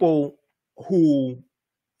people who,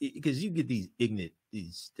 because you get these ignorant,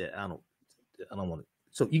 I don't want to.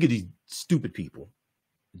 So you get these stupid people,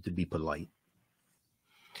 to be polite,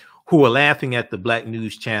 who are laughing at the Black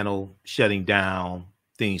News Channel shutting down,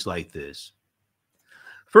 things like this.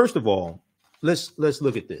 First of all, let's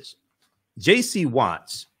look at this. J.C.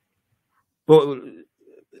 Watts, well,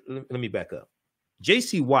 let me back up.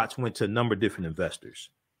 J.C. Watts went to a number of different investors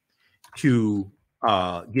to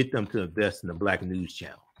get them to invest in the Black News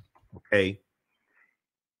Channel, okay?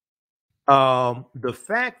 The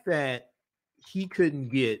fact that he couldn't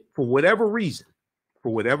get, for whatever reason,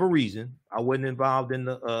 I wasn't involved in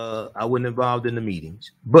the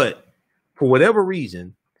meetings, but for whatever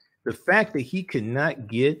reason, the fact that he could not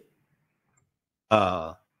get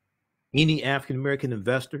any African American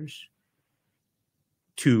investors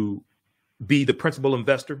to be the principal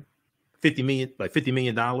investor, $50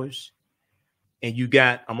 million, and you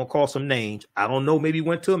got, I'm gonna call some names. I don't know, maybe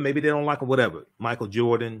went to them, maybe they don't like them, whatever. Michael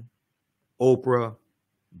Jordan, Oprah,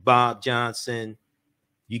 Bob Johnson.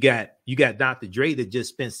 You got Dr. Dre that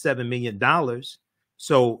just spent $7 million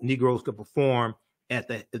so Negroes could perform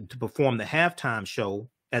the halftime show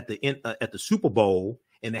at the Super Bowl,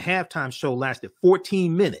 and the halftime show lasted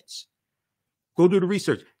 14 minutes. Go do the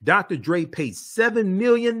research. Dr. Dre paid $7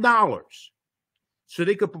 million so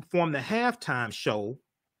they could perform the halftime show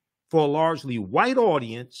for a largely white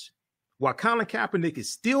audience, while Colin Kaepernick is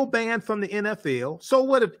still banned from the NFL. So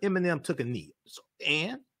what if Eminem took a knee?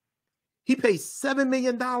 And he paid $7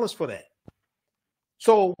 million for that.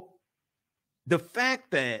 So the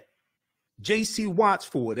fact that J.C. Watts,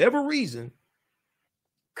 for whatever reason,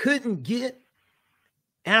 couldn't get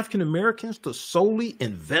African Americans to solely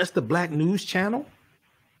invest the Black News Channel,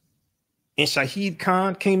 and Shahid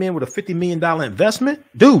Khan came in with a $50 million investment,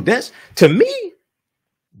 dude, that's, to me,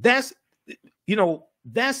 that's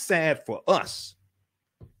sad for us.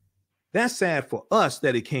 That's sad for us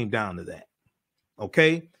that it came down to that.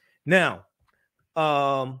 Okay. Now,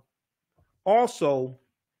 also,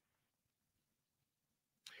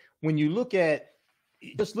 when you look at,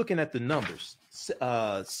 just looking at the numbers,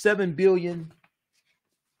 7 billion,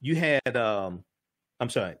 you had,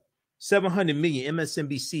 $700 million.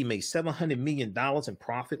 MSNBC made $700 million in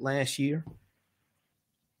profit last year.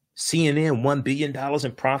 CNN, $1 billion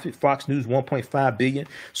in profit. Fox News, $1.5 billion.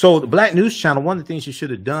 So the Black News Channel, one of the things you should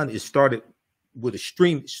have done is started with a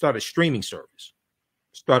streaming service.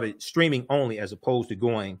 Started streaming only as opposed to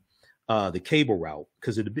going the cable route,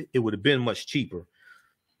 because it would have been much cheaper.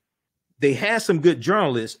 They had some good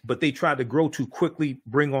journalists, but they tried to grow too quickly,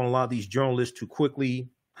 bring on a lot of these journalists too quickly,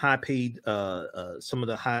 high paid, some of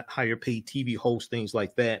the higher paid TV hosts, things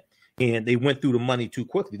like that. And they went through the money too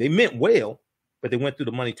quickly. They meant well, but they went through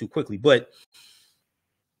the money too quickly. But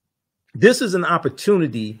this is an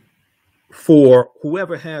opportunity for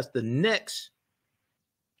whoever has the next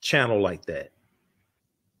channel like that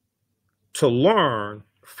to learn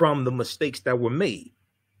from the mistakes that were made.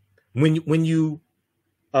 When you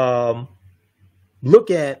look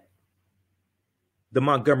at the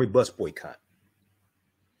Montgomery bus boycott,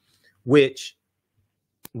 which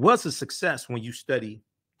was a success when you study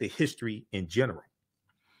the history in general.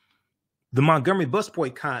 The Montgomery bus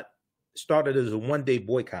boycott started as a one-day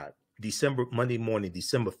boycott, Monday morning,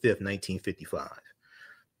 December 5th, 1955,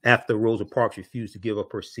 after Rosa Parks refused to give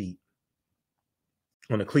up her seat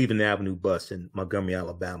on a Cleveland Avenue bus in Montgomery,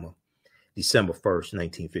 Alabama, December 1st,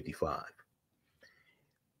 1955.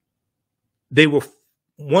 They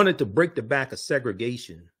wanted to break the back of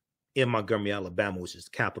segregation in Montgomery, Alabama, which is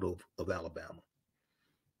the capital of Alabama.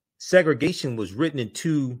 Segregation was written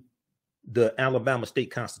into the Alabama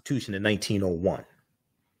State Constitution in 1901.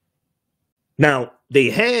 Now, they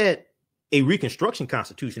had a Reconstruction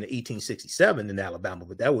Constitution in 1867 in Alabama,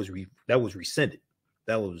 but that was rescinded.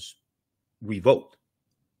 That was revoked.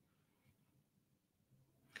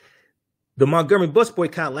 The Montgomery bus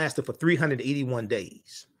boycott lasted for 381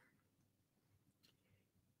 days.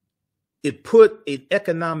 It put an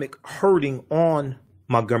economic hurting on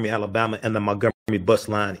Montgomery, Alabama, and the Montgomery Bus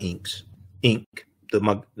Line Inc.,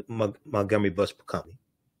 the Montgomery Bus Company.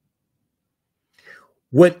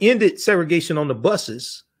 What ended segregation on the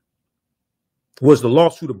buses was the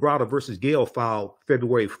lawsuit of Browder versus Gale filed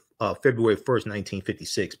February 1st,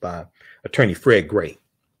 1956 by attorney Fred Gray.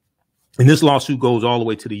 And this lawsuit goes all the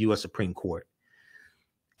way to the U.S. Supreme Court.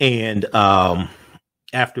 And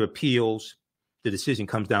after appeals, the decision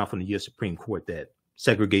comes down from the U.S. Supreme Court that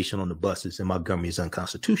segregation on the buses in Montgomery is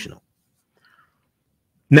unconstitutional.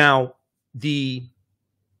 Now, the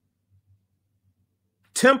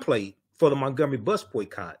template for the Montgomery bus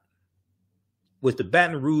boycott was the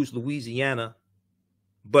Baton Rouge, Louisiana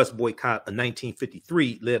bus boycott of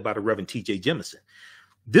 1953, led by the Reverend T.J. Jemison.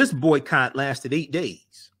 This boycott lasted 8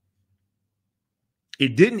 days.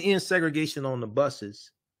 It didn't end segregation on the buses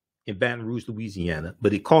in Baton Rouge, Louisiana,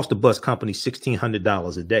 but it cost the bus company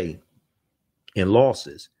 $1,600 a day in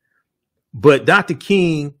losses. But Dr.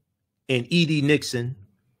 King and E.D. Nixon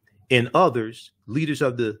and others, leaders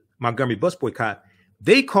of the Montgomery bus boycott,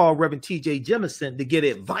 they called Reverend T.J. Jemison to get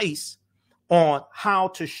advice on how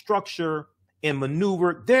to structure and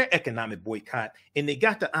maneuver their economic boycott. And they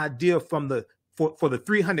got the idea from for the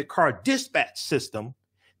 300-car dispatch system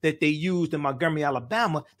that they used in Montgomery,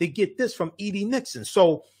 Alabama. They get this from E.D. Nixon.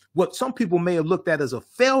 So what some people may have looked at as a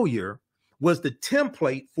failure was the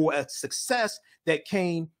template for a success that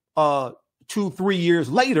came 2-3 years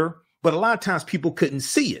later, but a lot of times people couldn't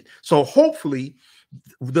see it. So hopefully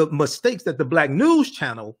the mistakes that the Black News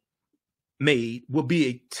Channel made will be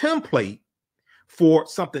a template for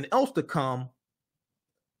something else to come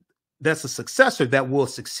that's a successor that will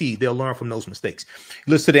succeed. They'll learn from those mistakes.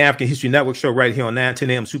 Listen to the African History Network show right here on 910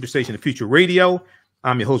 AM Superstation, the Future Radio.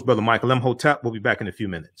 I'm your host, Brother Michael Imhotep. We'll be back in a few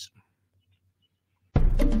minutes.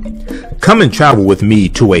 Come and travel with me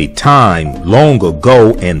to a time long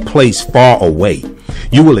ago and place far away.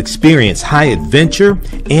 You will experience high adventure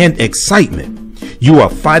and excitement. You are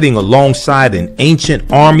fighting alongside an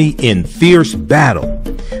ancient army in fierce battle.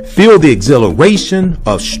 Feel the exhilaration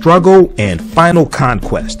of struggle and final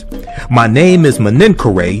conquest. My name is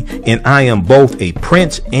Menenkere, and I am both a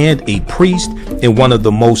prince and a priest in one of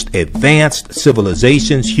the most advanced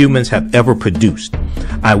civilizations humans have ever produced.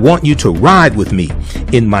 I want you to ride with me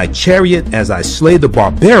in my chariot as I slay the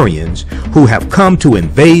barbarians who have come to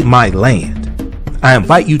invade my land. I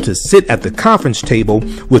invite you to sit at the conference table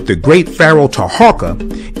with the great Pharaoh Taharka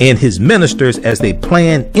and his ministers as they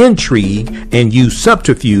plan intrigue and use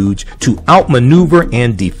subterfuge to outmaneuver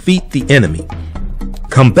and defeat the enemy.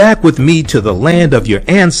 Come back with me to the land of your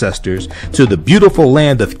ancestors, to the beautiful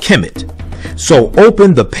land of Kemet. So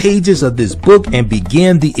open the pages of this book and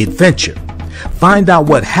begin the adventure. Find out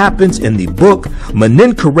what happens in the book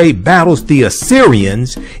Menenchare Battles the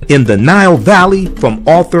Assyrians in the Nile Valley from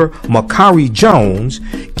author Makari Jones.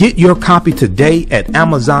 Get your copy today at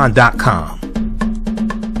Amazon.com.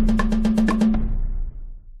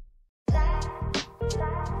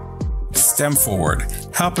 STEM Forward,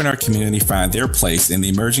 helping our community find their place in the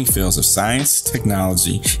emerging fields of science,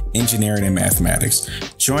 technology, engineering, and mathematics.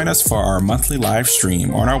 Join us for our monthly live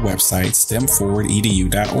stream on our website,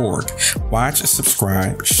 stemforwardedu.org. Watch,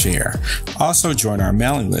 subscribe, share. Also join our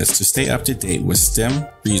mailing list to stay up to date with STEM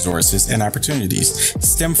resources and opportunities.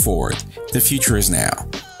 STEM Forward, the future is now.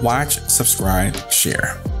 Watch, subscribe,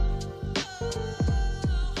 share.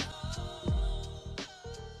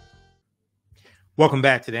 Welcome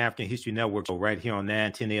back to the African History Network, right here on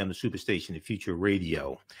 910 AM, the Superstation, the Future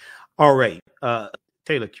Radio. All right,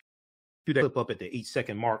 Taylor, cue that clip up at the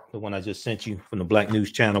 8-second mark, the one I just sent you from the Black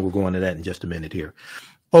News Channel. We'll go into that in just a minute here.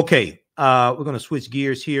 Okay, we're going to switch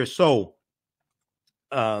gears here. So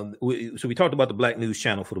we talked about the Black News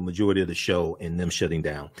Channel for the majority of the show and them shutting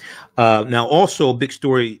down. Now, also a big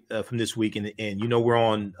story from this week, and you know we're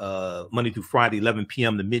on Monday through Friday, 11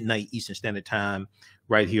 p.m. to midnight Eastern Standard Time,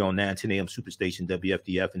 right here on 910 AM Superstation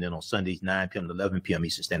WFDF, and then on Sundays 9 p.m. to 11 p.m.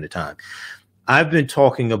 Eastern Standard Time. I've been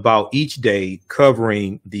talking about each day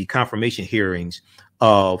covering the confirmation hearings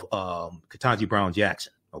of Ketanji Brown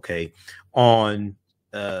Jackson. Okay, on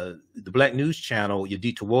the Black News Channel,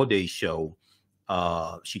 Yadita Walde's show.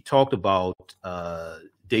 She talked about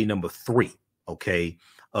day number 3, okay,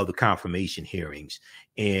 of the confirmation hearings.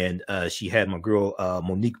 And she had my girl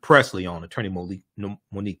Monique Presley on, attorney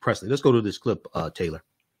Monique Presley. Let's go to this clip, Taylor.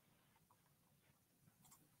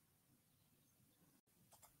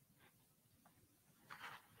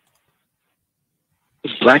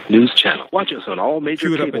 Black News Channel. Watch us on all major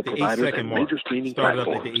Cue it up cable at the providers 8-second and mark. major streaming Start it up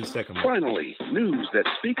platforms. at the 8-second mark. Finally, news that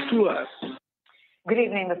speaks to us. Good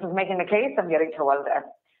evening. This is Making the Case. I'm getting to Walde.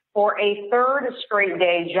 For a third straight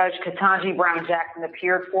day, Judge Ketanji Brown Jackson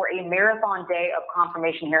appeared for a marathon day of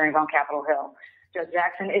confirmation hearings on Capitol Hill. Judge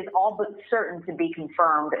Jackson is all but certain to be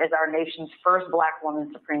confirmed as our nation's first Black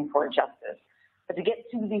woman Supreme Court justice. But to get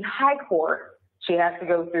to the High Court, she has to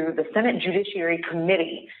go through the Senate Judiciary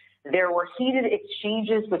Committee. There were heated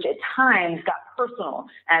exchanges, which at times got personal,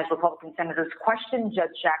 as Republican senators questioned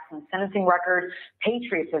Judge Jackson's sentencing record,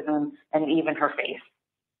 patriotism, and even her faith.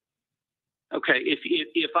 Okay,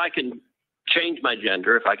 if I can change my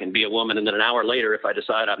gender, if I can be a woman, and then an hour later, if I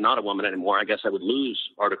decide I'm not a woman anymore, I guess I would lose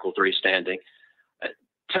Article 3 standing.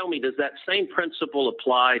 Tell me, does that same principle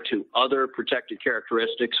apply to other protected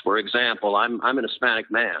characteristics? For example, I'm an Hispanic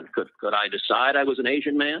man. Could I decide I was an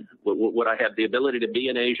Asian man? Would I have the ability to be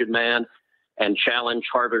an Asian man and challenge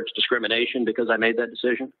Harvard's discrimination because I made that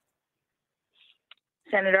decision?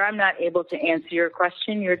 Senator, I'm not able to answer your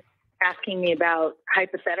question. You're asking me about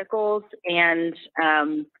hypotheticals, and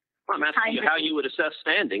I'm asking you how you would assess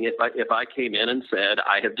standing if I came in and said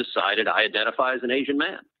I have decided I identify as an Asian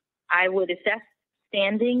man. I would assess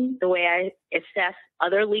standing the way I assess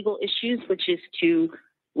other legal issues, which is to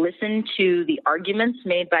listen to the arguments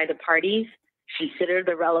made by the parties, consider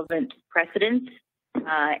the relevant precedents,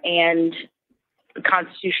 and the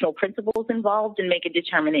constitutional principles involved, and make a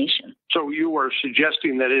determination. So you are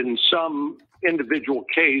suggesting that in some individual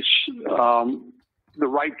case, the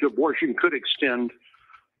right to abortion could extend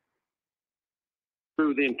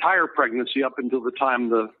through the entire pregnancy up until the time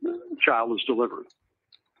the child is delivered?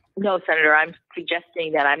 No, Senator, I'm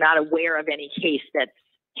suggesting that I'm not aware of any case that's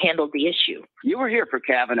handled the issue. You were here for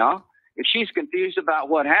Kavanaugh. If she's confused about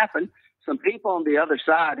what happened, some people on the other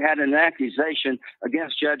side had an accusation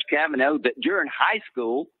against Judge Kavanaugh that during high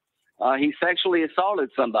school, he sexually assaulted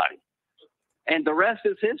somebody. And the rest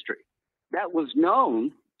is history. That was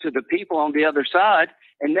known to the people on the other side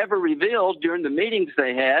and never revealed during the meetings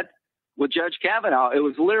they had with Judge Kavanaugh. It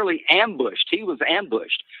was literally ambushed. He was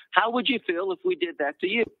ambushed. How would you feel if we did that to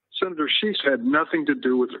you? Senator, she's had nothing to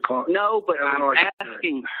do with the cause. No, but I'm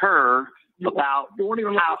asking her about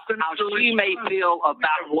how she may feel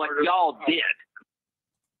about what y'all did.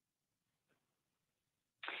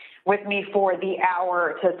 With me for the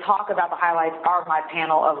hour to talk about the highlights are my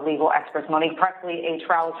panel of legal experts. Monique Presley, a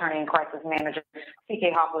trial attorney and crisis manager.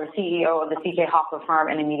 C.K. Hoffler, CEO of the C.K. Hoffler firm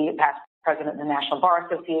and immediate past president of the National Bar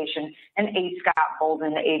Association. And A. Scott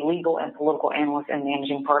Bolden, a legal and political analyst and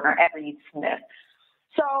managing partner at Reed Smith.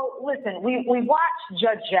 So, listen, we watched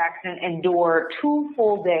Judge Jackson endure 2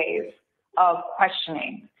 full days of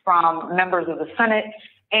questioning from members of the Senate,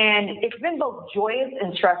 and it's been both joyous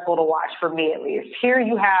and stressful to watch, for me at least. Here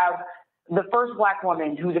you have the first Black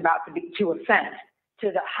woman who's about to ascend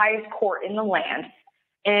to the highest court in the land,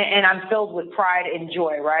 and I'm filled with pride and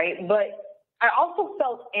joy, right? But I also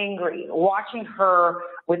felt angry watching her,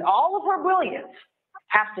 with all of her brilliance,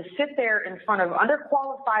 have to sit there in front of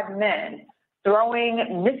underqualified men throwing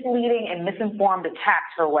misleading and misinformed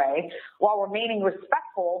attacks her way while remaining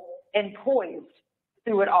respectful and poised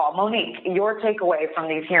through it all. Monique, your takeaway from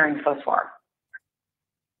these hearings thus far?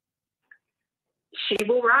 She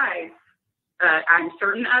will rise. I'm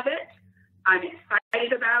certain of it. I'm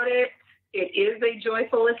excited about it. It is a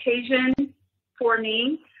joyful occasion for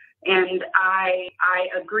me, and I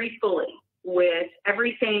agree fully with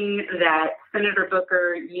everything that Senator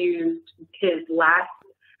Booker used his last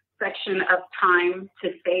section of time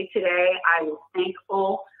to say today. I was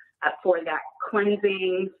thankful for that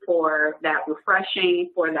cleansing, for that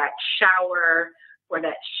refreshing, for that shower, for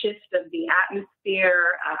that shift of the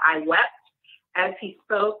atmosphere. I wept as he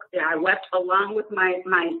spoke. I wept along with my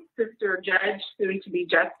sister judge, soon to be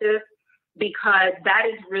justice, because that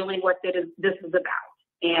is really what this is about.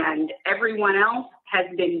 And everyone else has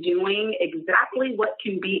been doing exactly what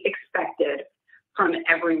can be expected from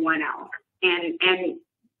everyone else. And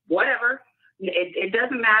whatever, it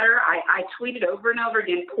doesn't matter. I tweeted over and over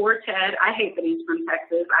again, poor Ted. I hate that he's from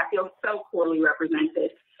Texas. I feel so poorly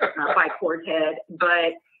represented by poor Ted.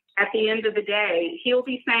 But at the end of the day, he'll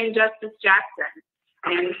be saying Justice Jackson.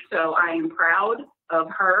 And so I am proud of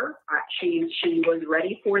her. She was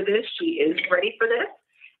ready for this. She is ready for this.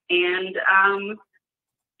 And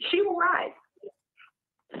she will rise.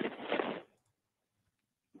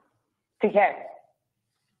 TK.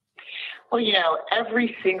 Well, you know,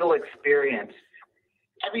 every single experience,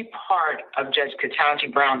 every part of Judge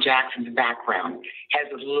Ketanji Brown Jackson's background has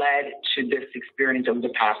led to this experience over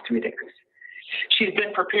the past 3 days. She's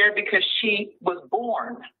been prepared because she was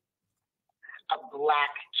born a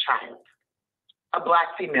Black child, a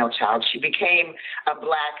Black female child. She became a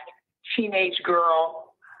Black teenage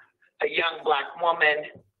girl, a young Black woman,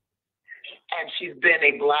 and she's been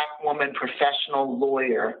a Black woman professional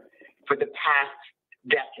lawyer for the past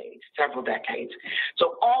decades, several decades.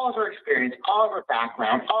 So all of her experience, all of her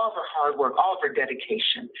background, all of her hard work, all of her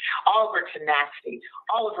dedication, all of her tenacity,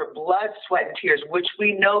 all of her blood, sweat, and tears, which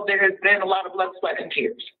we know there has been a lot of blood, sweat, and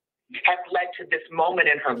tears, have led to this moment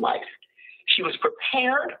in her life. She was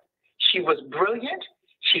prepared. She was brilliant.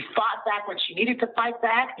 She fought back when she needed to fight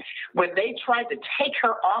back. When they tried to take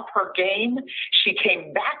her off her game, she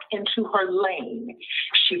came back into her lane.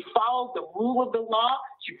 She followed the rule of the law.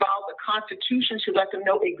 She followed the Constitution. She let them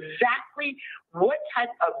know exactly what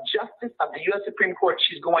type of justice of the U.S. Supreme Court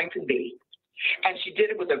she's going to be. And she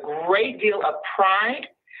did it with a great deal of pride,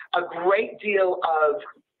 a great deal of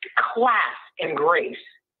class and grace,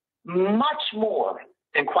 much more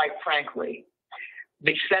than, quite frankly,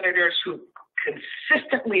 the senators who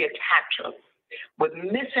consistently attacked her with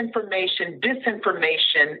misinformation,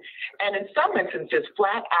 disinformation, and in some instances,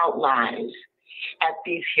 flat out lies at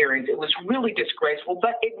these hearings. It was really disgraceful,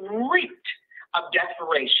 but it reeked of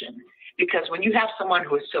desperation, because when you have someone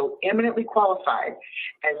who is so eminently qualified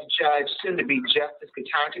as Judge, soon to be Justice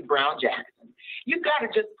Ketanji Brown Jackson, you've got to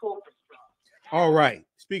just pull for straws. All right.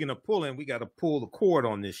 Speaking of pulling, we got to pull the cord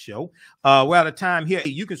on this show. We're out of time here.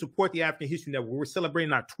 You can support the African History Network. We're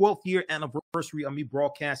celebrating our 12th year anniversary of me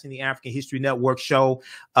broadcasting the African History Network show.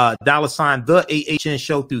 $,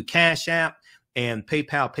 TheAHNShow through Cash App and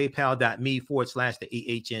PayPal,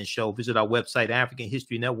 paypal.me/TheAHNShow. Visit our website,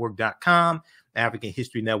 AfricanHistoryNetwork.com,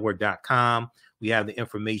 AfricanHistoryNetwork.com. We have the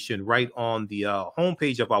information right on the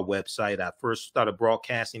homepage of our website. I first started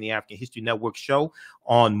broadcasting the African History Network show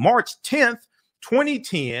on March 10th,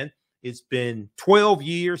 2010. It's been 12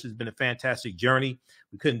 years. It's been a fantastic journey.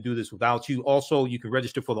 We couldn't do this without you. Also, you can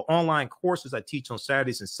register for the online courses I teach on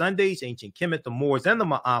Saturdays and Sundays, Ancient Kemet, the Moors, and the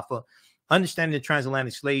Maafa, understanding the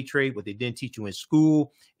transatlantic slave trade, what they didn't teach you in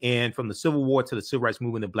school, and from the Civil War to the Civil Rights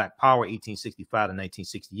Movement and Black Power, 1865 to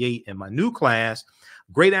 1968. And my new class,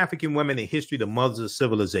 Great African Women in History, the Mothers of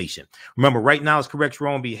Civilization. Remember, right now is correct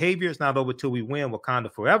wrong behavior. It's not over till we win.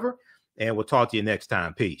 Wakanda forever. And we'll talk to you next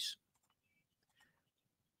time. Peace.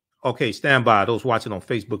 Okay, stand by. Those watching on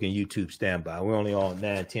Facebook and YouTube, stand by. We're only on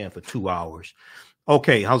 9-10 for 2 hours.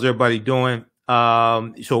 Okay, how's everybody doing?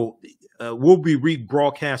 We'll be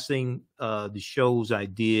rebroadcasting the shows I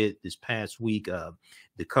did this past week,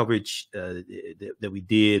 the coverage that we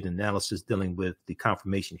did, analysis dealing with the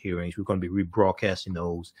confirmation hearings. We're going to be rebroadcasting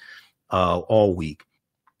those all week.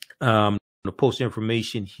 To post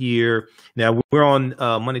information here. Now we're on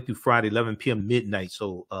Monday through Friday, 11 p.m. midnight.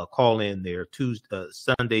 So call in there.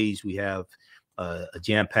 Sundays we have a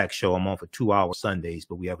jam-packed show. I'm on for 2 hours Sundays,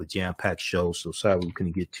 but we have a jam-packed show. So sorry we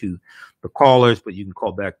couldn't get to the callers, but you can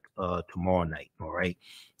call back tomorrow night. All right.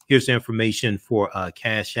 Here's the information for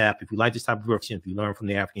Cash App. If you like this type of information, if you learn from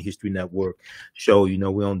the African History Network show, you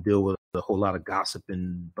know we don't deal with a whole lot of gossip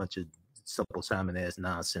and bunch of simple Simon ass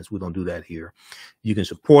nonsense. We don't do that here. You can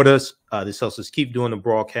support us. This helps us keep doing the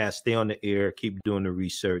broadcast, stay on the air, keep doing the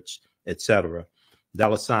research, etc.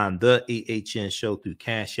 $, the AHN show through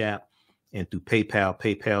Cash App and through PayPal,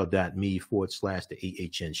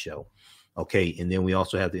 paypal.me/the AHN show. Okay. And then we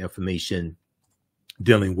also have the information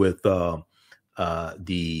dealing with the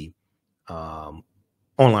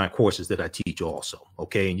online courses that I teach also.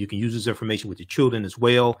 Okay. And you can use this information with your children as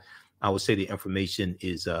well. I would say the information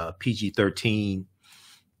is PG-13.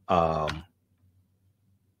 And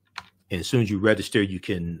as soon as you register, you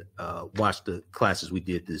can watch the classes we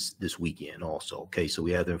did this weekend also. Okay, so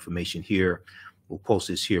we have the information here. We'll post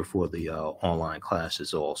this here for the online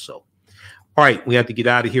classes also. All right, we have to get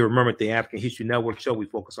out of here. Remember, the African History Network show, we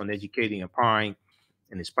focus on educating, empowering,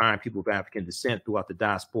 and inspiring people of African descent throughout the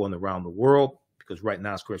diaspora and around the world, because right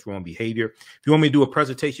now it's correct wrong behavior. If you want me to do a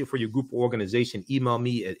presentation for your group or organization, email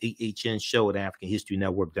me at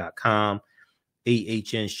ahnshow@africanhistorynetwork.com,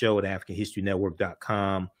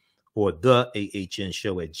 ahnshow@africanhistorynetwork.com, or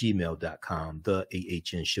TheAHNShow@gmail.com,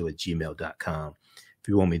 TheAHNShow@gmail.com, if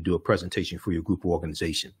you want me to do a presentation for your group or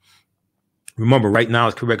organization. Remember, right now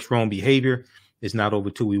it's correct wrong behavior. It's not over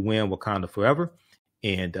till we win. Wakanda forever.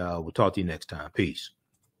 And we'll talk to you next time. Peace.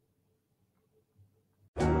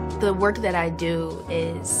 The work that I do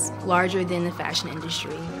is larger than the fashion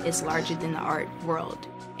industry. It's larger than the art world.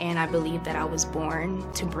 And I believe that I was born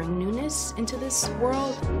to bring newness into this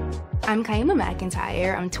world. I'm Kaima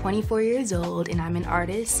McIntyre. I'm 24 years old and I'm an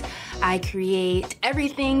artist. I create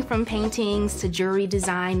everything from paintings to jewelry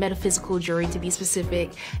design, metaphysical jewelry to be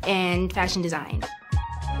specific, and fashion design.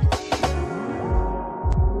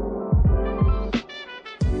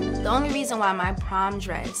 The only reason why my prom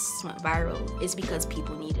dress went viral is because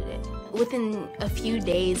people needed it. Within a few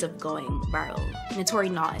days of going viral,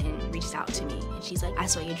 Notori Naughton reached out to me and she's like, I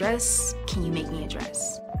saw your dress, can you make me a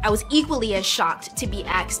dress? I was equally as shocked to be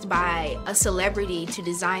asked by a celebrity to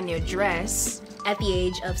design their dress at the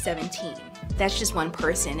age of 17. That's just one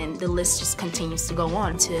person, and the list just continues to go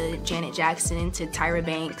on to Janet Jackson, to Tyra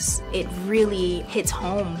Banks. It really hits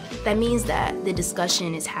home. That means that the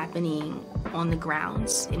discussion is happening on the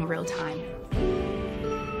grounds in real time.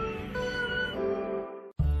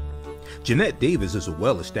 Jeanette Davis is a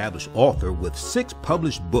well-established author with 6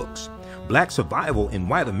 published books. Black Survival in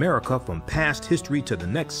White America from Past History to the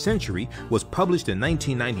Next Century was published in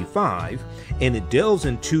 1995, and it delves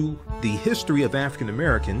into the history of African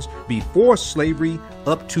Americans before slavery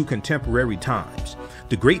up to contemporary times.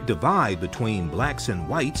 The Great Divide Between Blacks and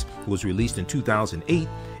Whites was released in 2008,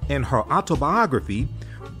 and her autobiography,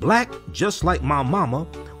 Black Just Like My Mama,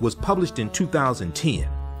 was published in 2010.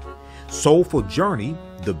 Soulful Journey,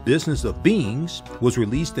 The Business of Beings, was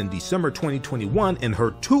released in December 2021, and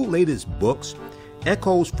her 2 latest books,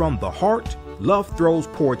 Echoes from the Heart, Love Throws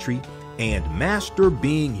Poetry, and Master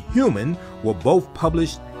Being Human, were both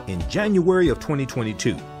published in January of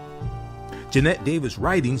 2022. Jeanette Davis'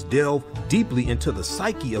 writings delve deeply into the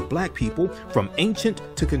psyche of Black people from ancient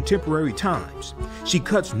to contemporary times. She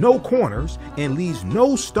cuts no corners and leaves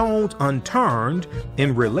no stones unturned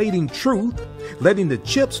in relating truth, letting the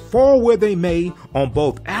chips fall where they may on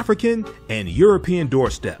both African and European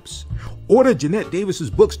doorsteps. Order Jeanette Davis's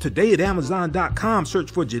books today at Amazon.com.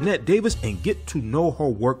 Search for Jeanette Davis and get to know her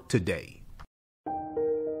work today.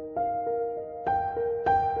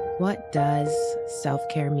 What does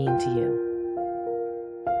self-care mean to you?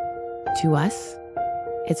 To us,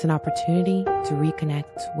 it's an opportunity to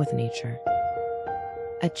reconnect with nature.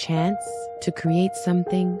 A chance to create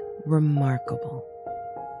something remarkable.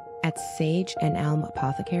 At Sage and Elm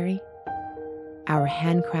Apothecary, our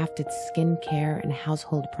handcrafted skincare and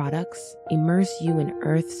household products immerse you in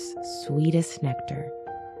Earth's sweetest nectar,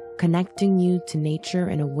 connecting you to nature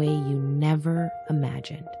in a way you never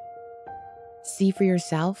imagined. See for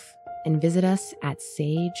yourself and visit us at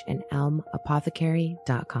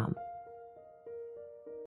sageandelmapothecary.com.